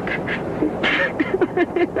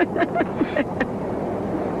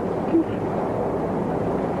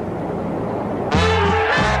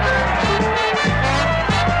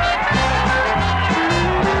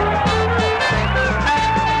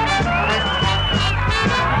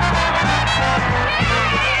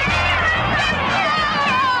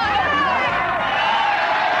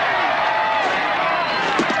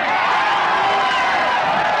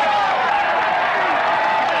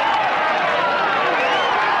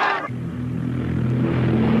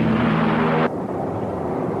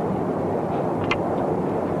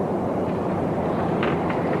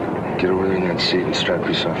 Get over there in that seat and strap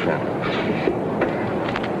yourself in.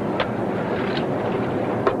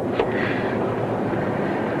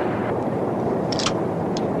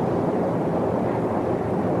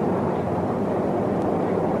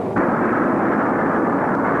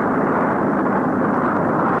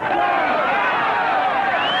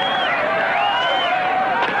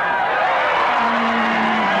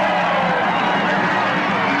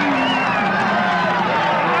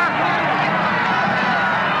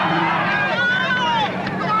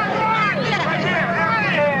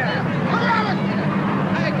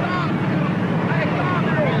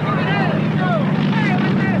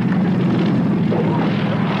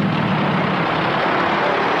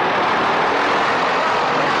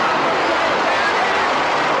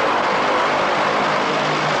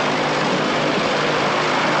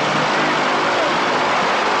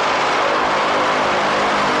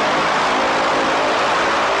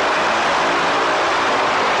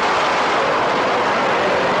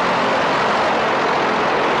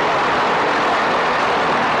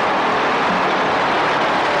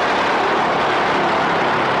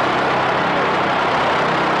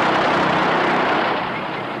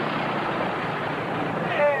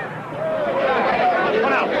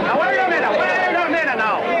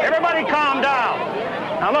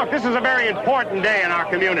 This is a very important day in our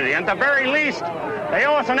community, and at the very least, they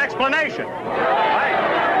owe us an explanation. Right?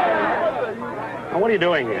 Now, what are you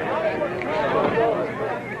doing here?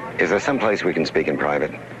 Is there some place we can speak in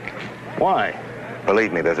private? Why?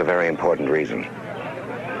 Believe me, there's a very important reason.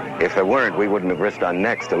 If there weren't, we wouldn't have risked our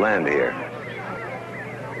necks to land here.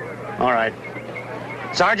 All right.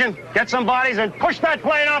 Sergeant, get some bodies and push that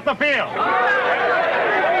plane off the field.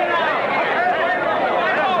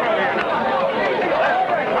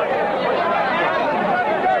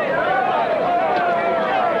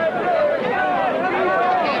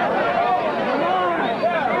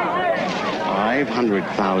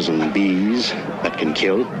 500,000 bees that can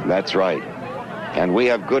kill? That's right. And we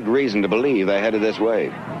have good reason to believe they're headed this way.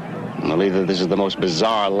 Well, either this is the most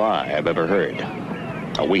bizarre lie I've ever heard,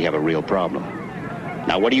 or we have a real problem.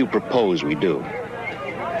 Now, what do you propose we do?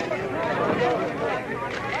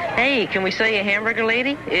 Hey, can we sell you a hamburger,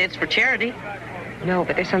 lady? It's for charity. No,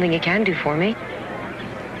 but there's something you can do for me.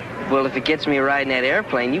 Well, if it gets me a ride in that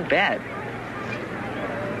airplane, you bet.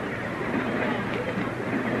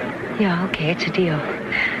 Yeah, okay, it's a deal.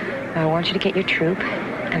 I want you to get your troop,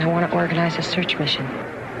 and I want to organize a search mission.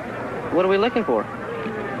 What are we looking for?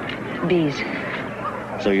 Bees.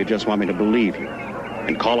 So you just want me to believe you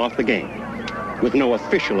and call off the game with no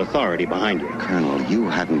official authority behind you? Colonel, you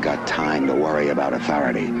haven't got time to worry about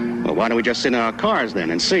authority. Well, why don't we just sit in our cars then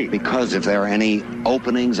and see? Because if there are any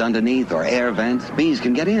openings underneath or air vents, bees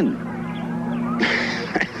can get in.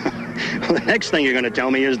 Well, the next thing you're going to tell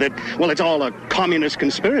me is that, well, it's all a communist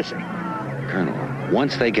conspiracy. Colonel,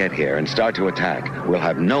 once they get here and start to attack, we'll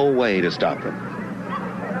have no way to stop them.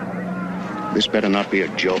 This better not be a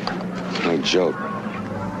joke. No joke.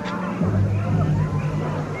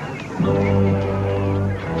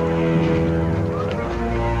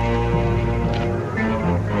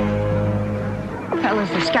 Fellas,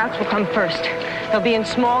 the scouts will come first. They'll be in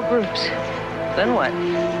small groups. Then what?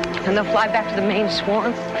 And they'll fly back to the main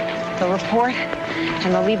swarm. They'll report,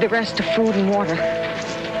 and they'll leave the rest to food and water.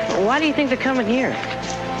 Why do you think they're coming here?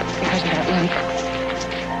 Because of that limp.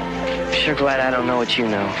 I'm sure glad I don't know what you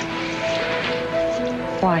know.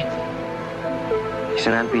 Why? He's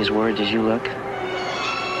not be as worried as you look.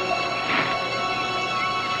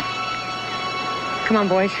 Come on,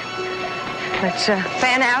 boys. Let's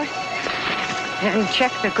fan out and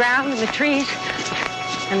check the ground and the trees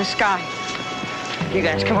and the sky. You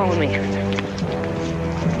guys, come on with me. Hey,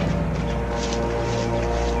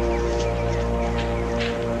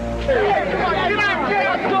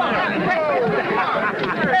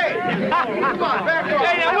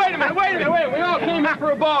 now wait a minute. We all came here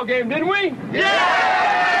for a ball game, didn't we? Yeah!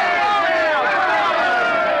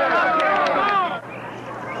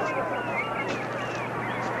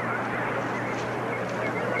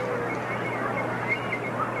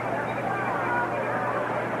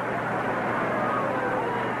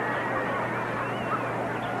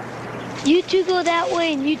 You two go that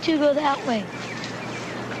way, and you two go that way.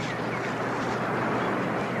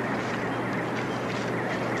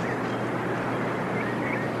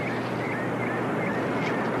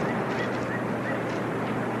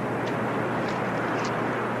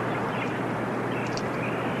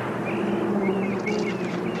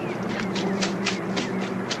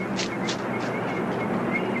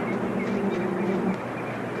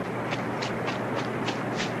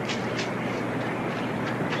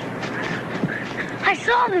 I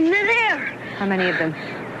saw them. They're there. How many of them?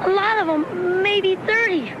 A lot of them. Maybe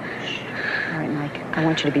 30. All right, Mike. I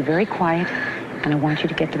want you to be very quiet, and I want you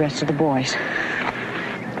to get the rest of the boys.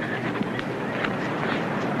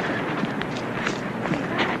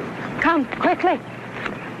 Come, quickly.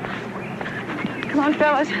 Come on,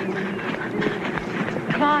 fellas.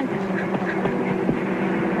 Come on.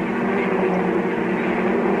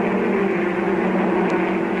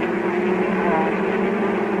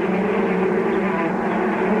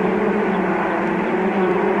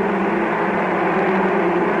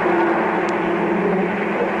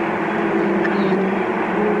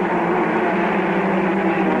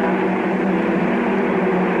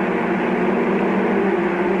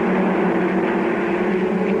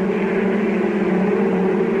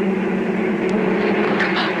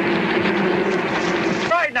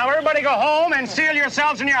 Go home and seal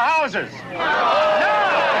yourselves in your houses. No!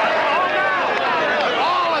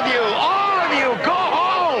 All of you, go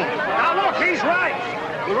home! Now look, he's right.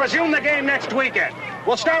 We'll resume the game next weekend.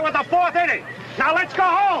 We'll start with the 4th inning. Now let's go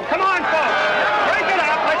home. Come on, folks. Break it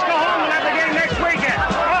up. Let's go home and have the game next weekend.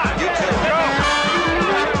 Come on.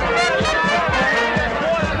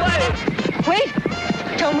 Wait!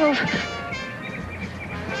 Don't move.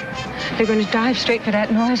 They're going to dive straight for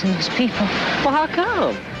that noise and those people. Well, how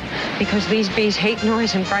come? Because these bees hate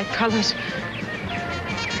noise and bright colors.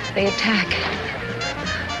 They attack.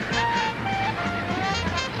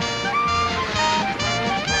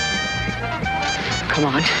 Come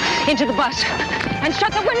on, into the bus. And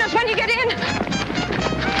shut the windows when you get in.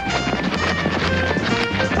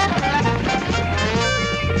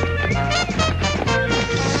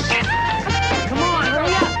 Come on,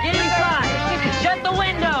 hurry up. Get inside. Shut the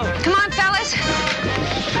window. Come on, fellas.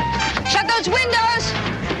 Shut those windows.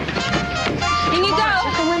 In you go.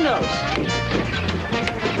 Shut the windows.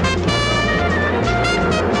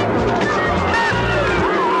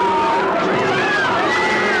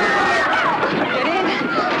 Get in.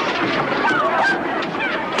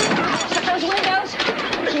 Shut those windows.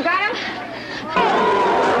 You got them?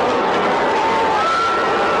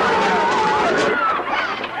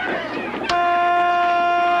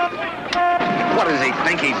 What does he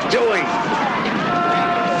think he's doing?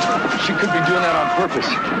 She could be doing that on purpose.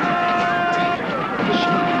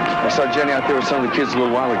 I saw Jenny out there with some of the kids a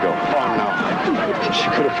little while ago. Oh, no. She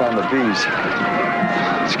could have found the bees.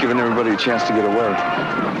 It's giving everybody a chance to get away.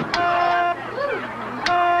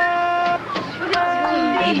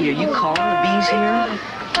 Lady, are you calling the bees here?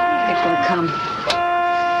 It will come.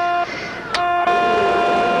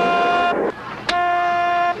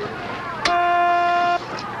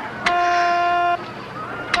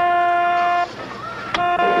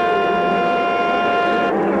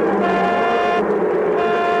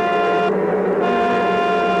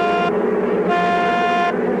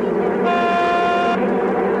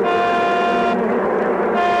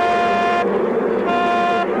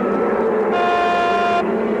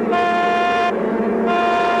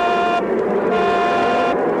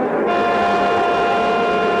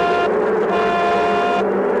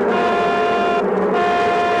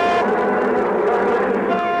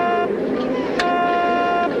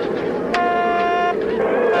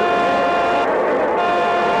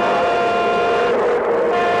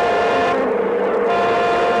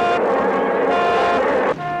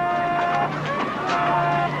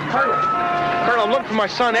 my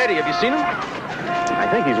son, Eddie. Have you seen him? I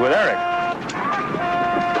think he's with Eric.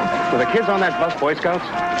 Were the kids on that bus Boy Scouts?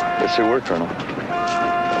 Yes, they were, Colonel.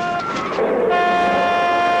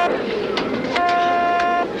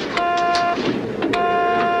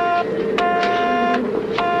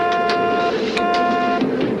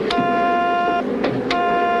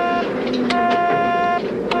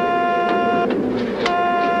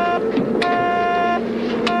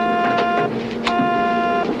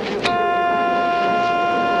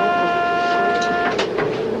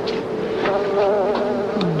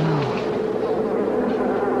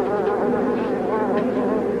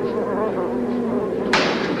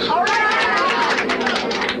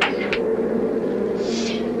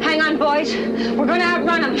 We're going to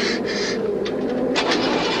outrun them.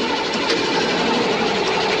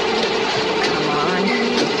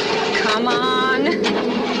 Come on.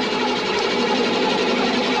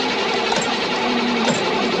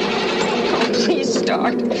 Oh, please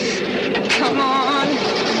start. Come on.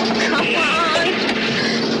 Come on.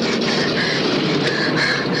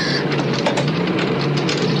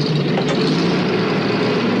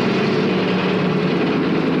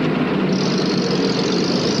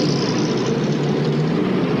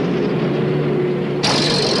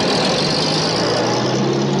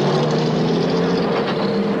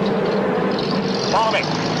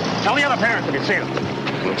 Tell the other parents if you see them.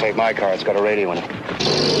 We'll take my car. It's got a radio in it.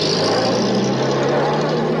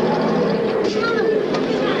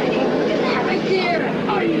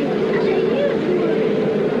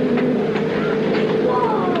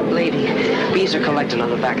 Lady, bees are collecting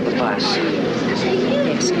on the back of the bus.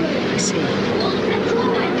 Yes, I see.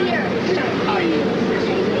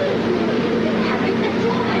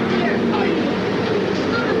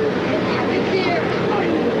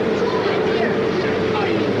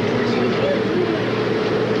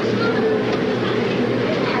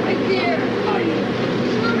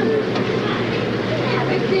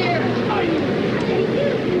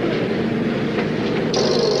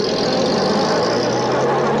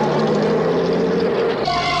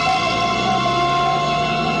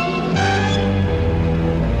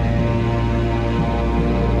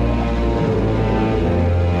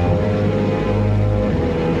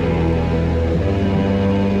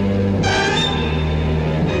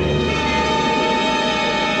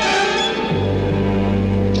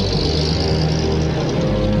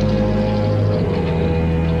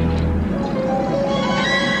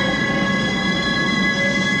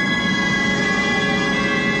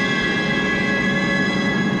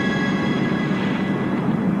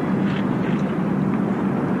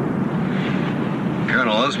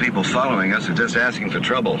 People following us are just asking for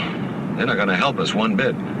trouble. They're not going to help us one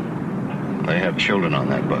bit. They have children on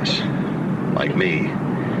that bus, like me,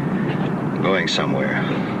 going somewhere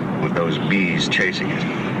with those bees chasing it.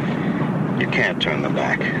 You can't turn them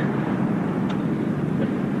back.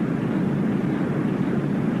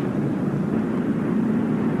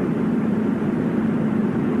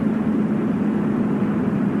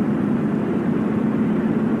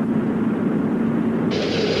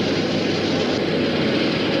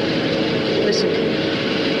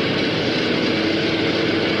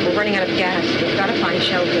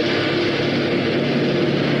 Shelter.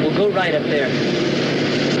 We'll go right up there.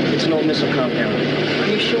 It's an old missile compound. Are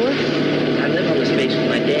you sure? I live on this base with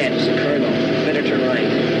my dad. He's a colonel. Better turn right.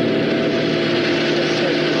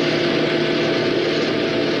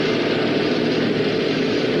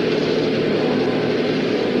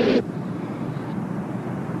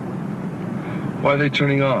 Why are they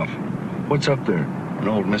turning off? What's up there? An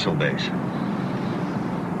old missile base.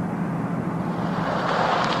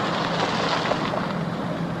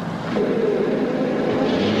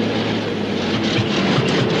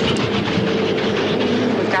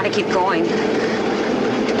 Keep going. We've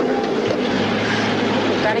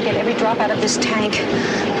got to get every drop out of this tank.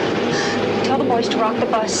 Tell the boys to rock the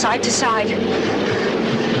bus side to side. Go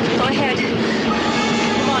ahead.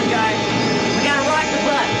 Come on, guys. We got to rock the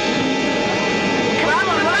bus. Come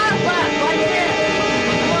on, rock the bus. Like this.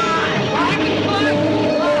 Come on. Rock the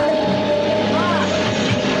bus.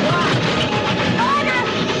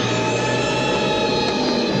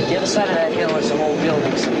 The other side of that hill are some old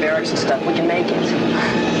buildings, some barracks and stuff. We can make it.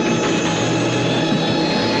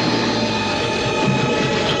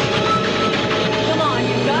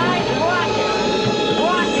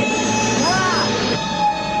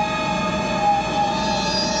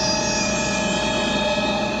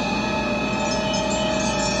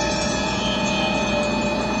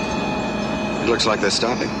 Looks like they're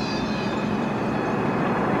stopping.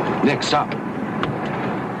 Nick, stop.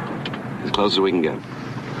 As close as we can get.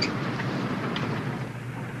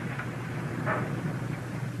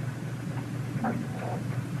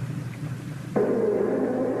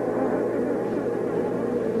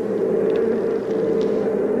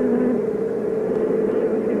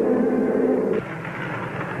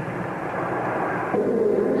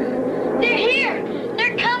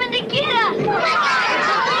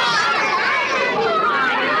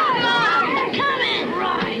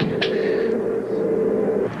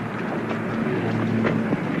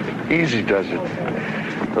 Easy does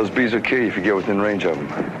it. Those bees will kill you if you get within range of them.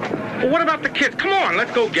 Well, what about the kids? Come on,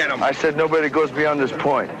 let's go get them. I said nobody goes beyond this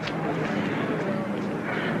point.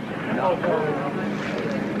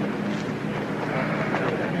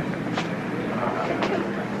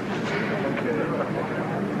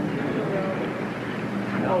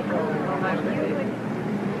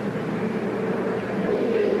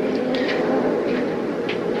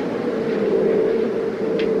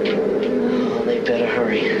 Oh, they better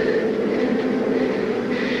hurry.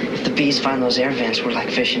 If the bees find those air vents, we're like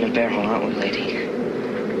fish in a barrel, aren't we, lady?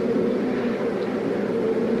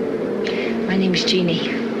 My name's Jeannie.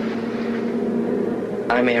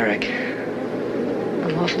 I'm Eric.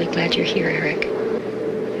 I'm awfully glad you're here, Eric.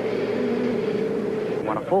 I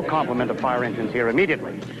want a full complement of fire engines here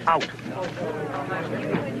immediately. Out.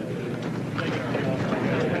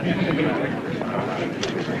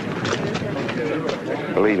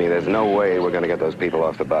 Believe me, there's no way we're going to get those people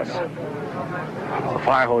off the bus. Well, the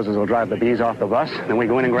fire hoses will drive the bees off the bus, then we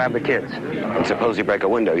go in and grab the kids. And suppose you break a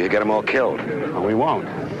window, you get them all killed. Well, we won't.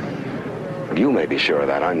 You may be sure of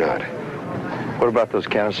that, I'm not. What about those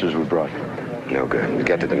canisters we brought? No good. We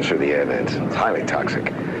get to them through the air vents. It's highly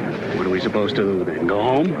toxic. What are we supposed to do then? Go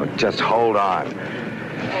home? Oh, just hold on.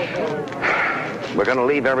 We're going to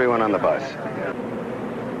leave everyone on the bus.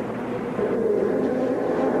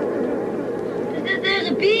 There's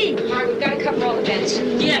a bee. All right, we've got to cover all the vents.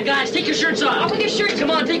 Yeah, guys, take your shirts off. Off with your shirts. Come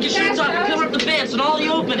on, take your shirts off and cover up the vents and all the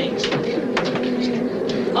openings.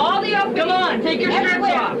 All the openings. Come on, take your shirts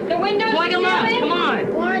Everywhere. off. The windows. Flag them out. Come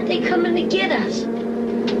on. Why aren't they coming to get us?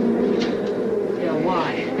 Yeah,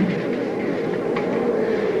 why?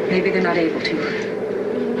 Maybe they're not able to.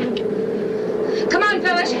 Come on,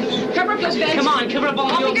 fellas. Cover up those vents. Come on, cover up all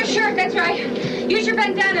the Off with openings. your shirt, that's right. Use your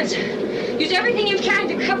bandanas. Use everything you can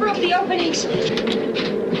to cover up the openings.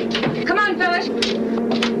 Come on, fellas.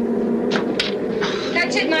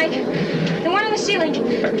 That's it, Mike. The one on the ceiling.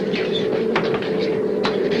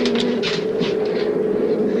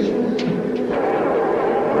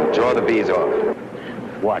 Draw the bees off.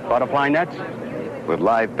 What, butterfly nets? With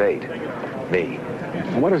live bait. Bee.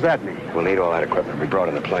 And what does that mean? We'll need all that equipment we brought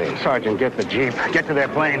in the plane. Sergeant, get the jeep. Get to their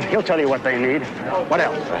plane. He'll tell you what they need. What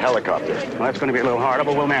else? A helicopter. Well, that's going to be a little harder,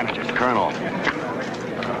 but we'll manage it. Colonel.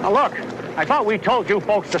 Now, look. I thought we told you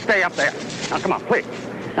folks to stay up there. Now, come on, please.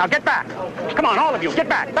 Now, get back. Come on, all of you. Get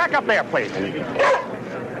back. Back up there, please.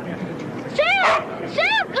 Sam!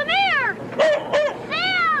 Sam, come here!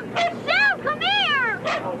 Sam! Sam, come here!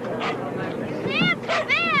 Sam, come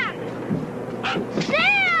back!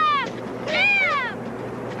 Sam! Sam!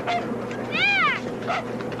 Sam!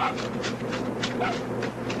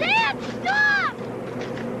 Sam, stop!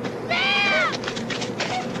 Sam!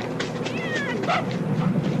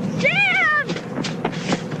 Sam!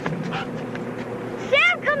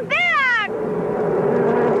 Sam, come back!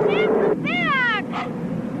 Sam, come back!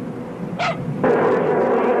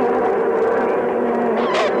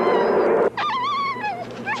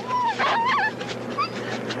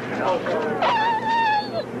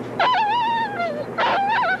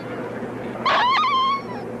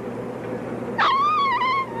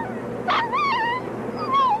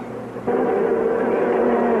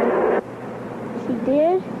 She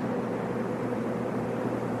did?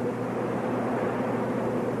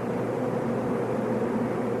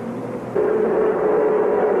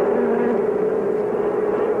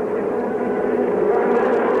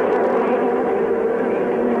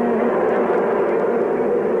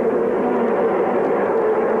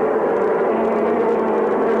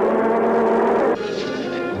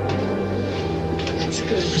 That's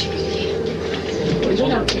good, Julie.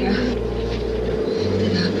 Get up there.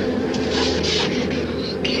 Get up.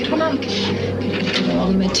 Okay, come on. Get all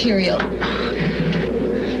the material.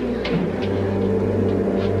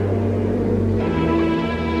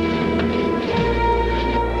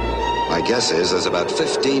 My guess is there's about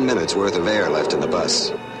 15 minutes worth of air left in the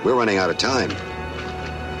bus. We're running out of time.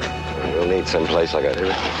 We'll need someplace like a...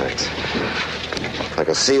 Thanks. Like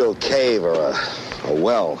a sealed cave or a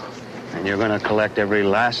well. And you're going to collect every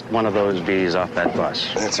last one of those bees off that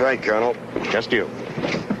bus. That's right, Colonel. Just you.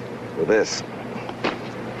 With this.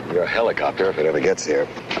 Your helicopter, if it ever gets here.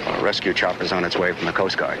 A rescue chopper's on its way from the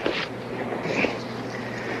Coast Guard.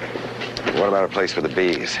 What about a place for the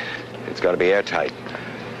bees? It's got to be airtight.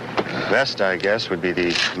 Best, I guess, would be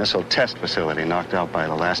the missile test facility knocked out by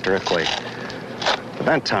the last earthquake. The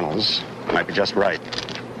vent tunnels might be just right.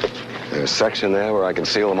 There's a section there where I can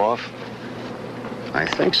seal them off? I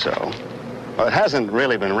think so. Well, it hasn't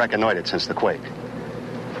really been reconnoitered since the quake.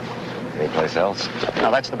 Anyplace else?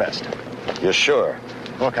 Now, that's the best. You're sure?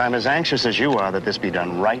 Look, I'm as anxious as you are that this be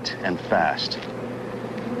done right and fast.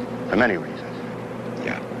 For many reasons.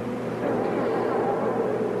 Yeah.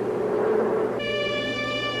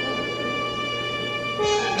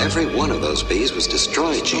 Every one of those bees was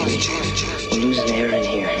destroyed, Jeannie. We're losing air in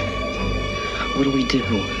here. What do we do?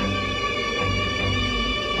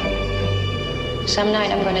 Some night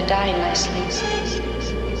I'm going to die in my sleep.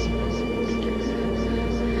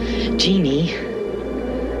 Jeannie,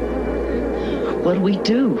 what do we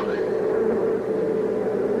do?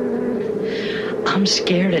 I'm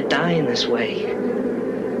scared of dying this way.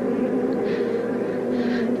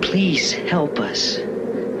 Please help us.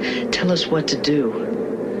 Tell us what to do.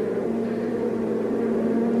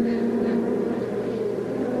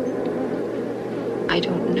 I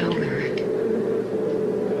don't know, Eric.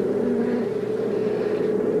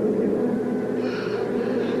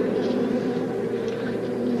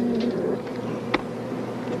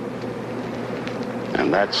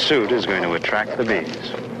 And that suit is going to attract the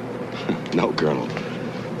bees. No, Colonel.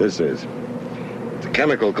 This is. It's a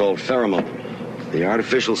chemical called pheromone. The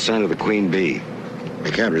artificial scent of the queen bee.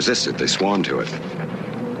 They can't resist it. They swarm to it.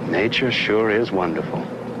 Nature sure is wonderful.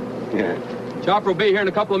 Yeah. Chopper will be here in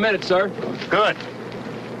a couple of minutes, sir. Good.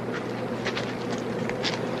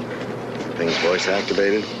 Thing's voice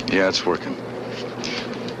activated? Yeah, it's working.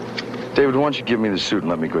 David, why don't you give me the suit and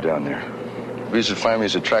let me go down there? Bees would find me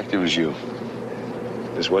as attractive as you.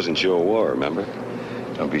 This wasn't your war, remember?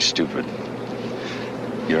 Don't be stupid.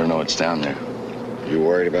 You don't know what's down there. You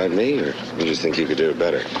worried about me, or you just think you could do it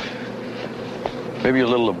better? Maybe a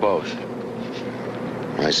little of both.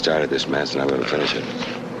 I started this mess, and I'm going to finish it.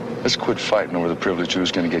 Let's quit fighting over the privilege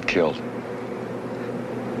who's going to get killed.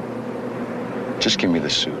 Just give me the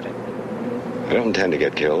suit. I don't intend to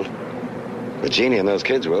get killed. But Jeannie and those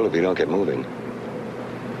kids will if you don't get moving.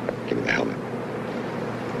 Give me the helmet.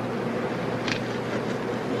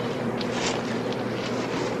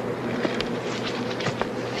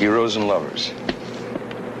 Heroes and lovers.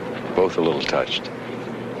 Both a little touched.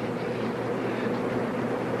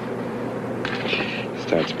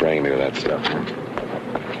 Start spraying me with that stuff, huh?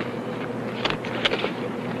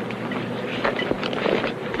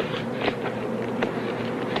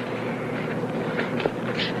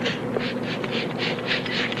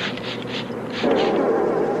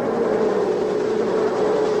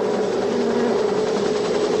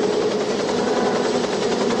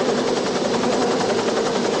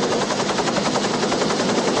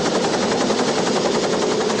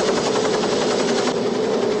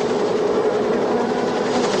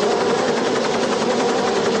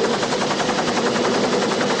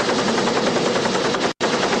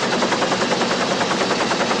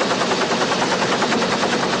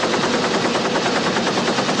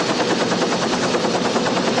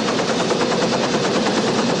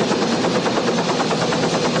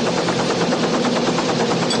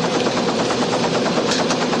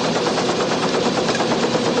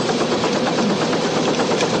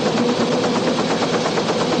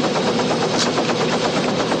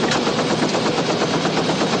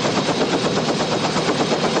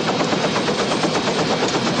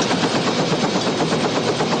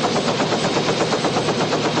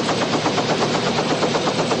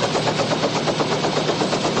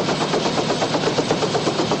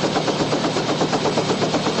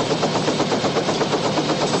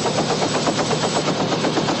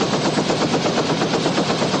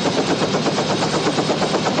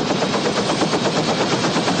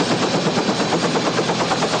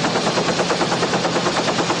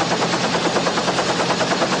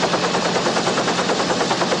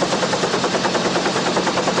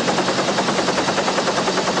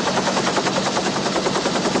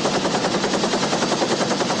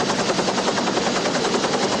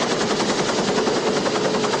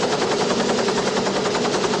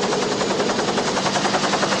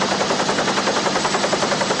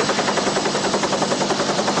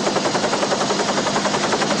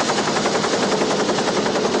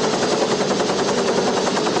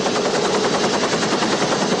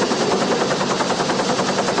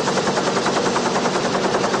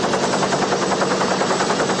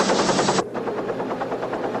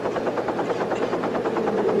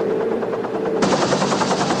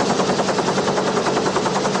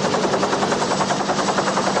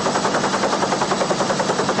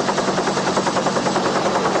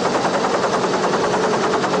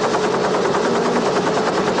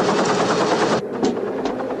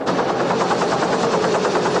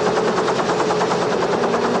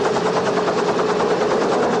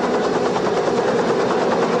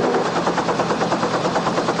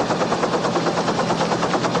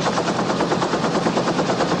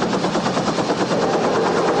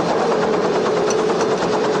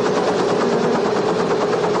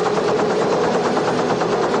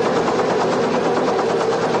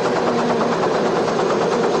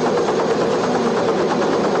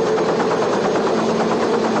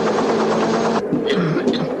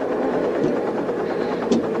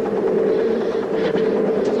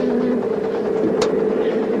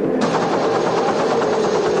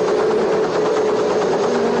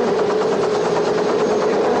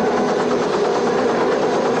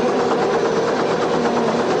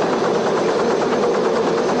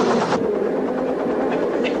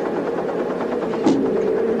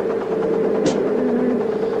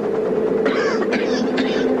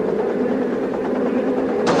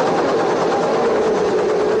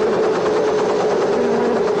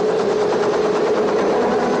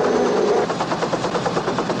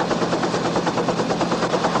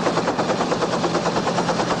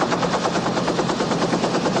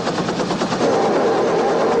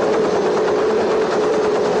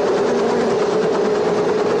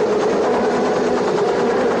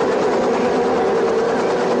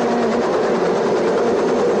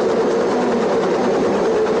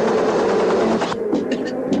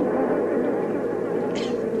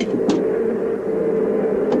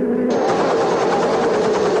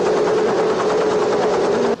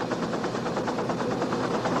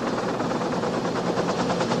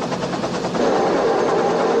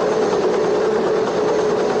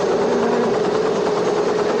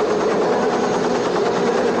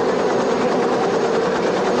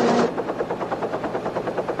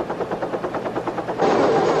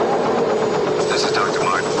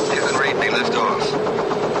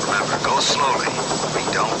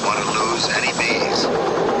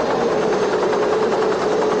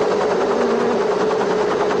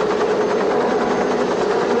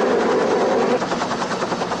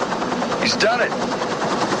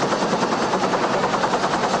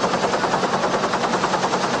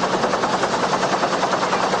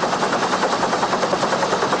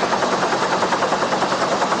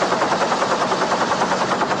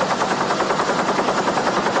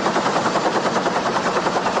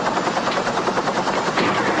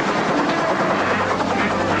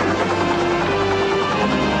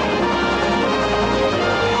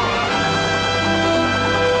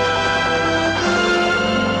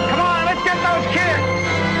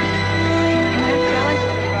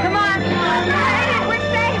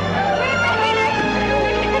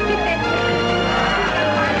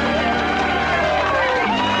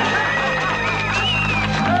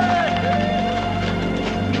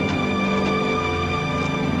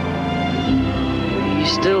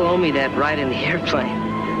 That ride in the airplane,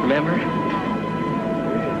 remember?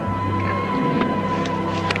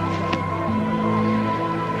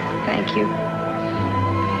 Thank you.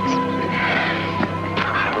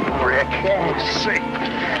 Rick.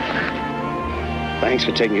 Thanks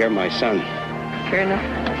for taking care of my son. Fair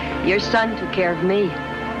enough. Your son took care of me.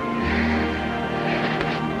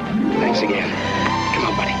 Thanks again. Come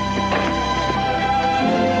on, buddy.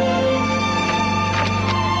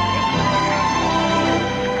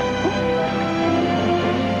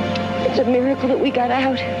 It's a miracle that we got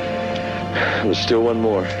out. There's still one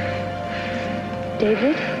more.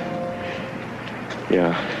 David?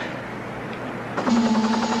 Yeah.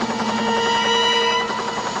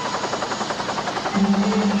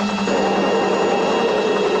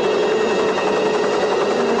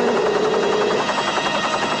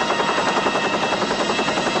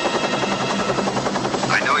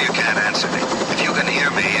 I know you can't answer me. If you can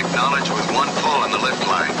hear me, acknowledge with one pull in the lift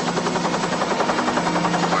line.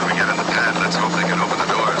 When we get in the pad, let's hope they can open the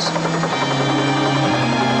doors.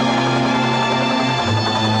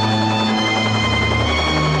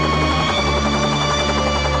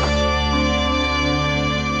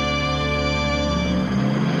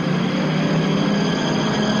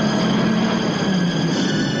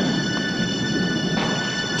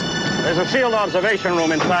 There's a sealed observation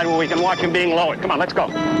room inside where we can watch him being lowered. Come on, let's go.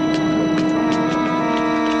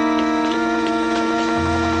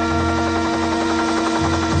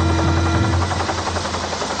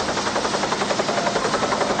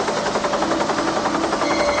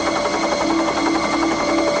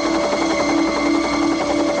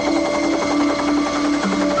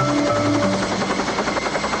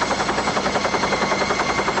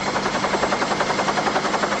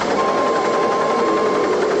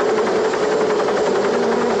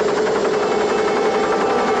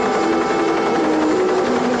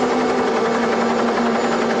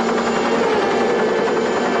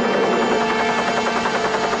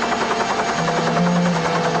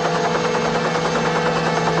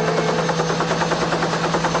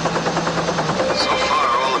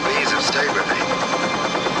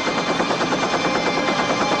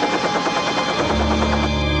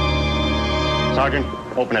 Sergeant,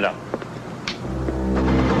 open it up.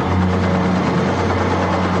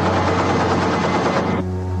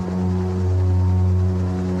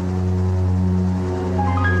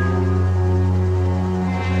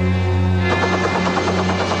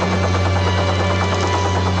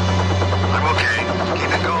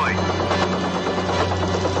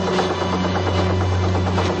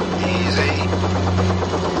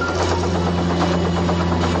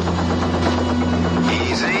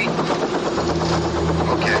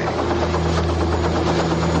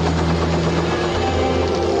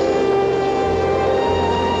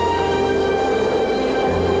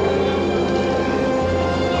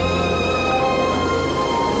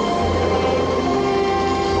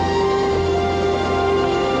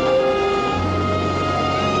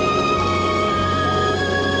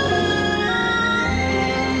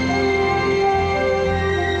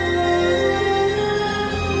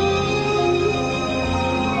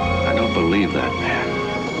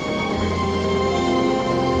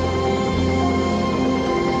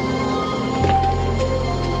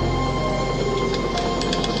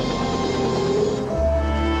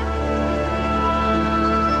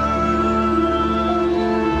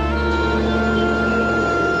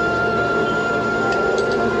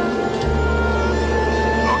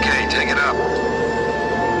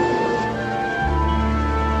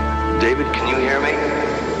 David, can you hear me?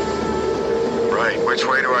 Right. Which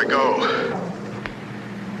way do I go?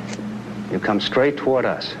 You come straight toward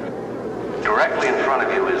us. Directly in front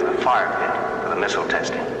of you is the fire pit for the missile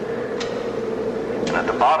testing. And at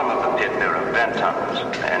the bottom of the pit, there are vent tunnels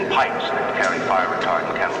and pipes that carry fire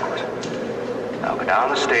retardant chemicals. Now go down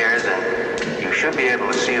the stairs and you should be able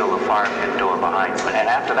to seal the fire pit door behind you. And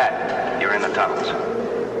after that, you're in the tunnels.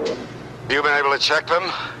 You been able to check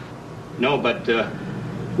them? No, but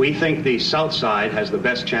we think the south side has the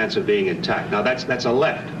best chance of being intact. Now, that's a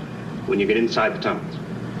left when you get inside the tunnels.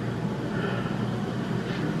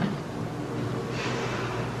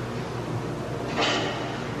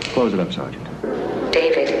 Close it up, Sergeant.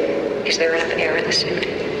 David, is there enough air in the suit?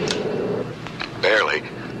 Barely.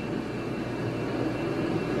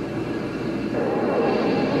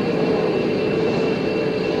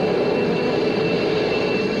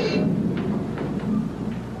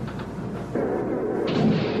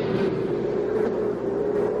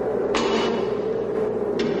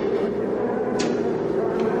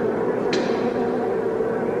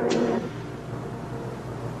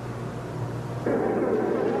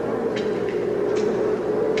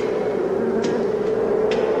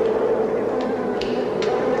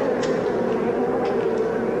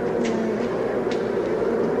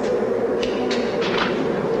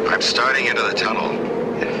 Starting into the tunnel.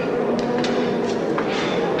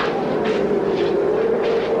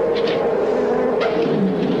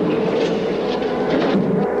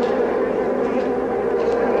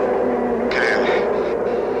 Okay.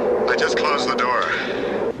 I just closed the door.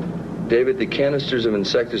 David, the canisters of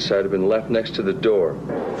insecticide have been left next to the door.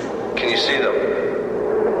 Can you see them?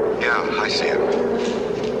 Yeah, I see them.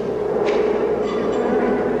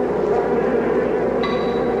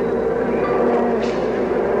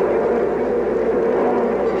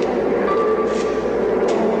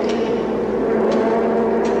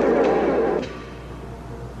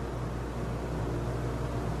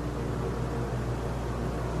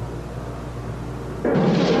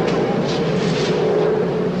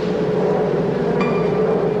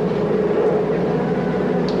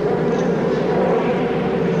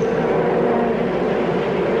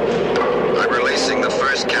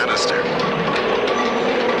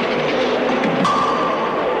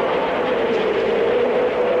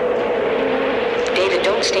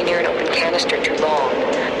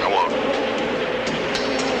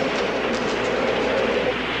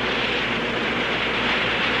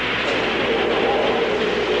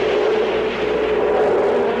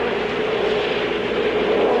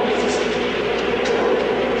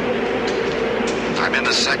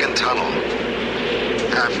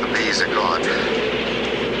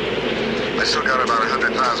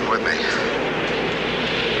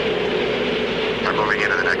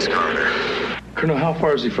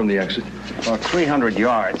 Where is he from the exit? About 300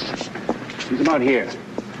 yards. He's about here.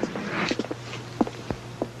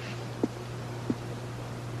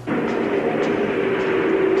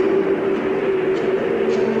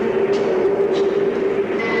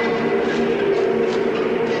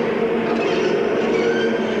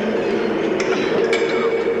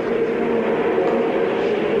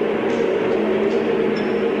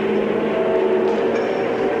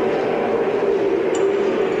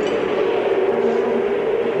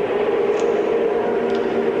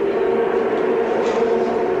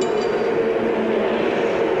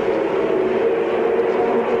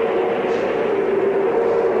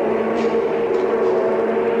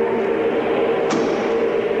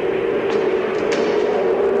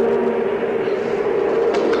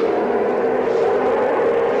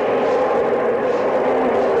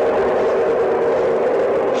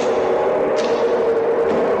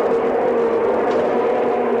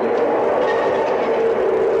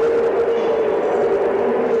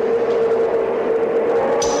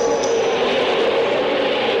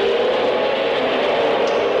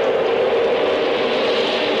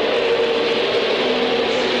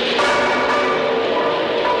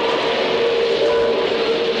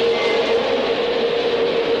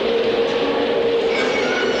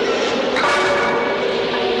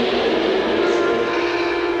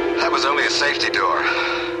 Safety door.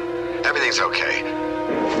 Everything's okay.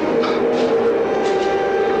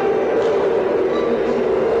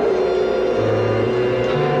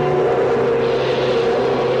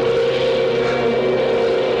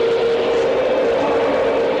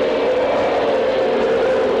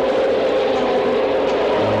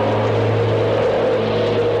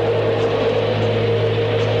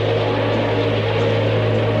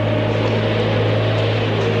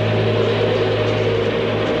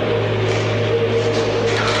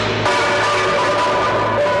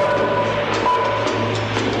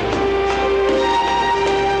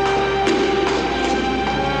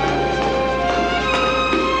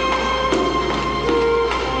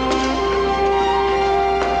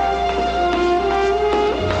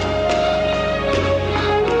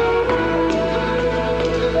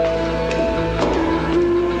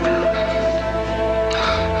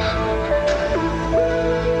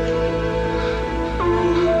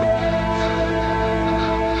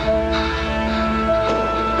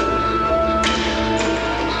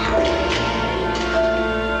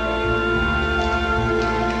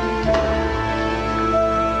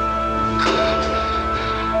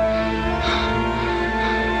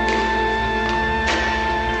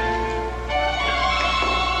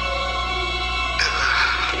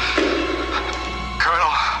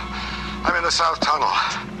 the South Tunnel.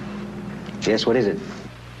 Yes, what is it?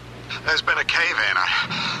 There's been a cave-in.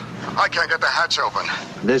 I can't get the hatch open.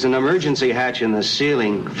 There's an emergency hatch in the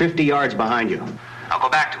ceiling 50 yards behind you. I'll go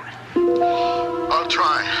back to it. I'll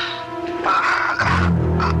try.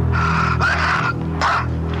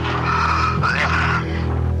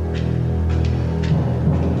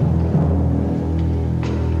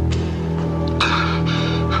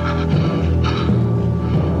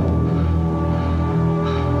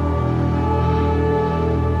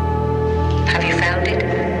 Have you found it?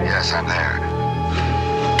 Yes, I'm there.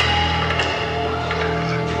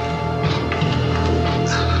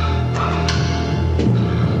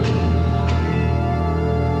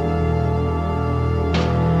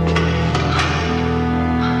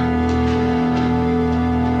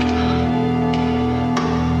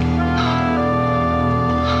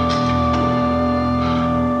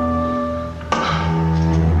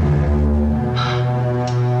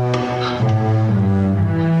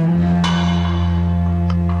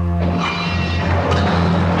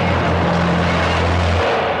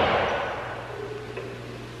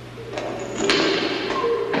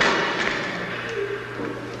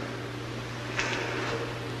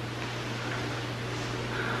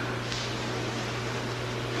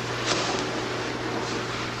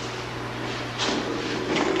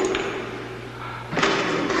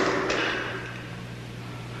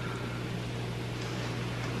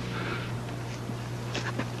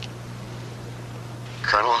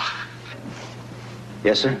 Colonel?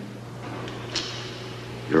 Yes, sir?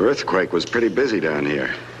 Your earthquake was pretty busy down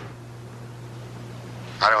here.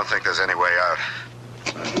 I don't think there's any way out.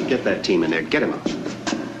 Get that team in there. Get him out.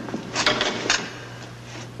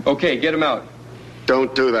 Okay, get him out.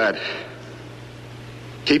 Don't do that.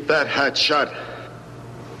 Keep that hatch shut.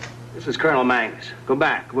 This is Colonel Mangus. Go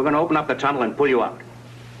back. We're going to open up the tunnel and pull you out.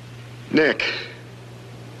 Nick.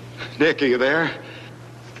 Nick, are you there?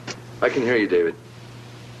 I can hear you, David.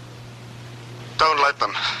 Don't let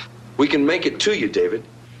them. We can make it to you, David.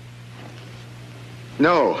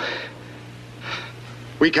 No.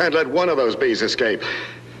 We can't let one of those bees escape.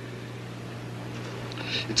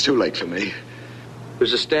 It's too late for me.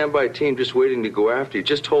 There's a standby team just waiting to go after you.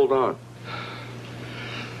 Just hold on.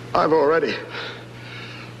 I've already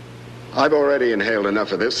inhaled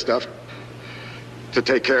enough of this stuff to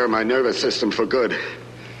take care of my nervous system for good.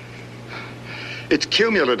 It's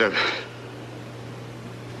cumulative.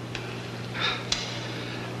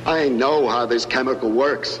 I know how this chemical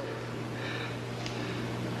works.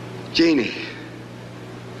 Jeannie,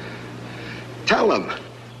 tell him.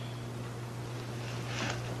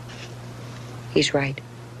 He's right.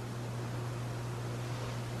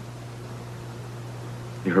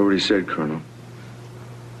 You heard what he said, Colonel.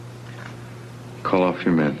 Call off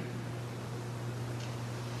your men.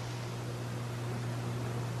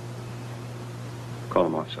 Call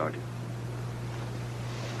him off, Sergeant.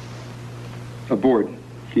 Aboard.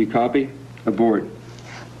 Can you copy? Aboard.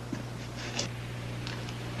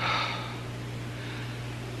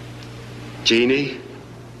 Jeannie?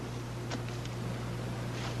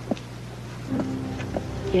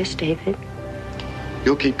 Yes, David.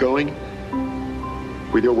 You'll keep going?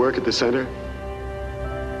 With your work at the center?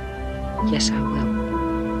 Yes, I will.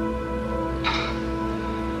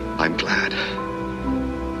 I'm glad.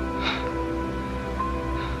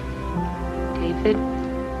 David,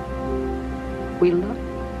 we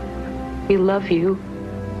love you.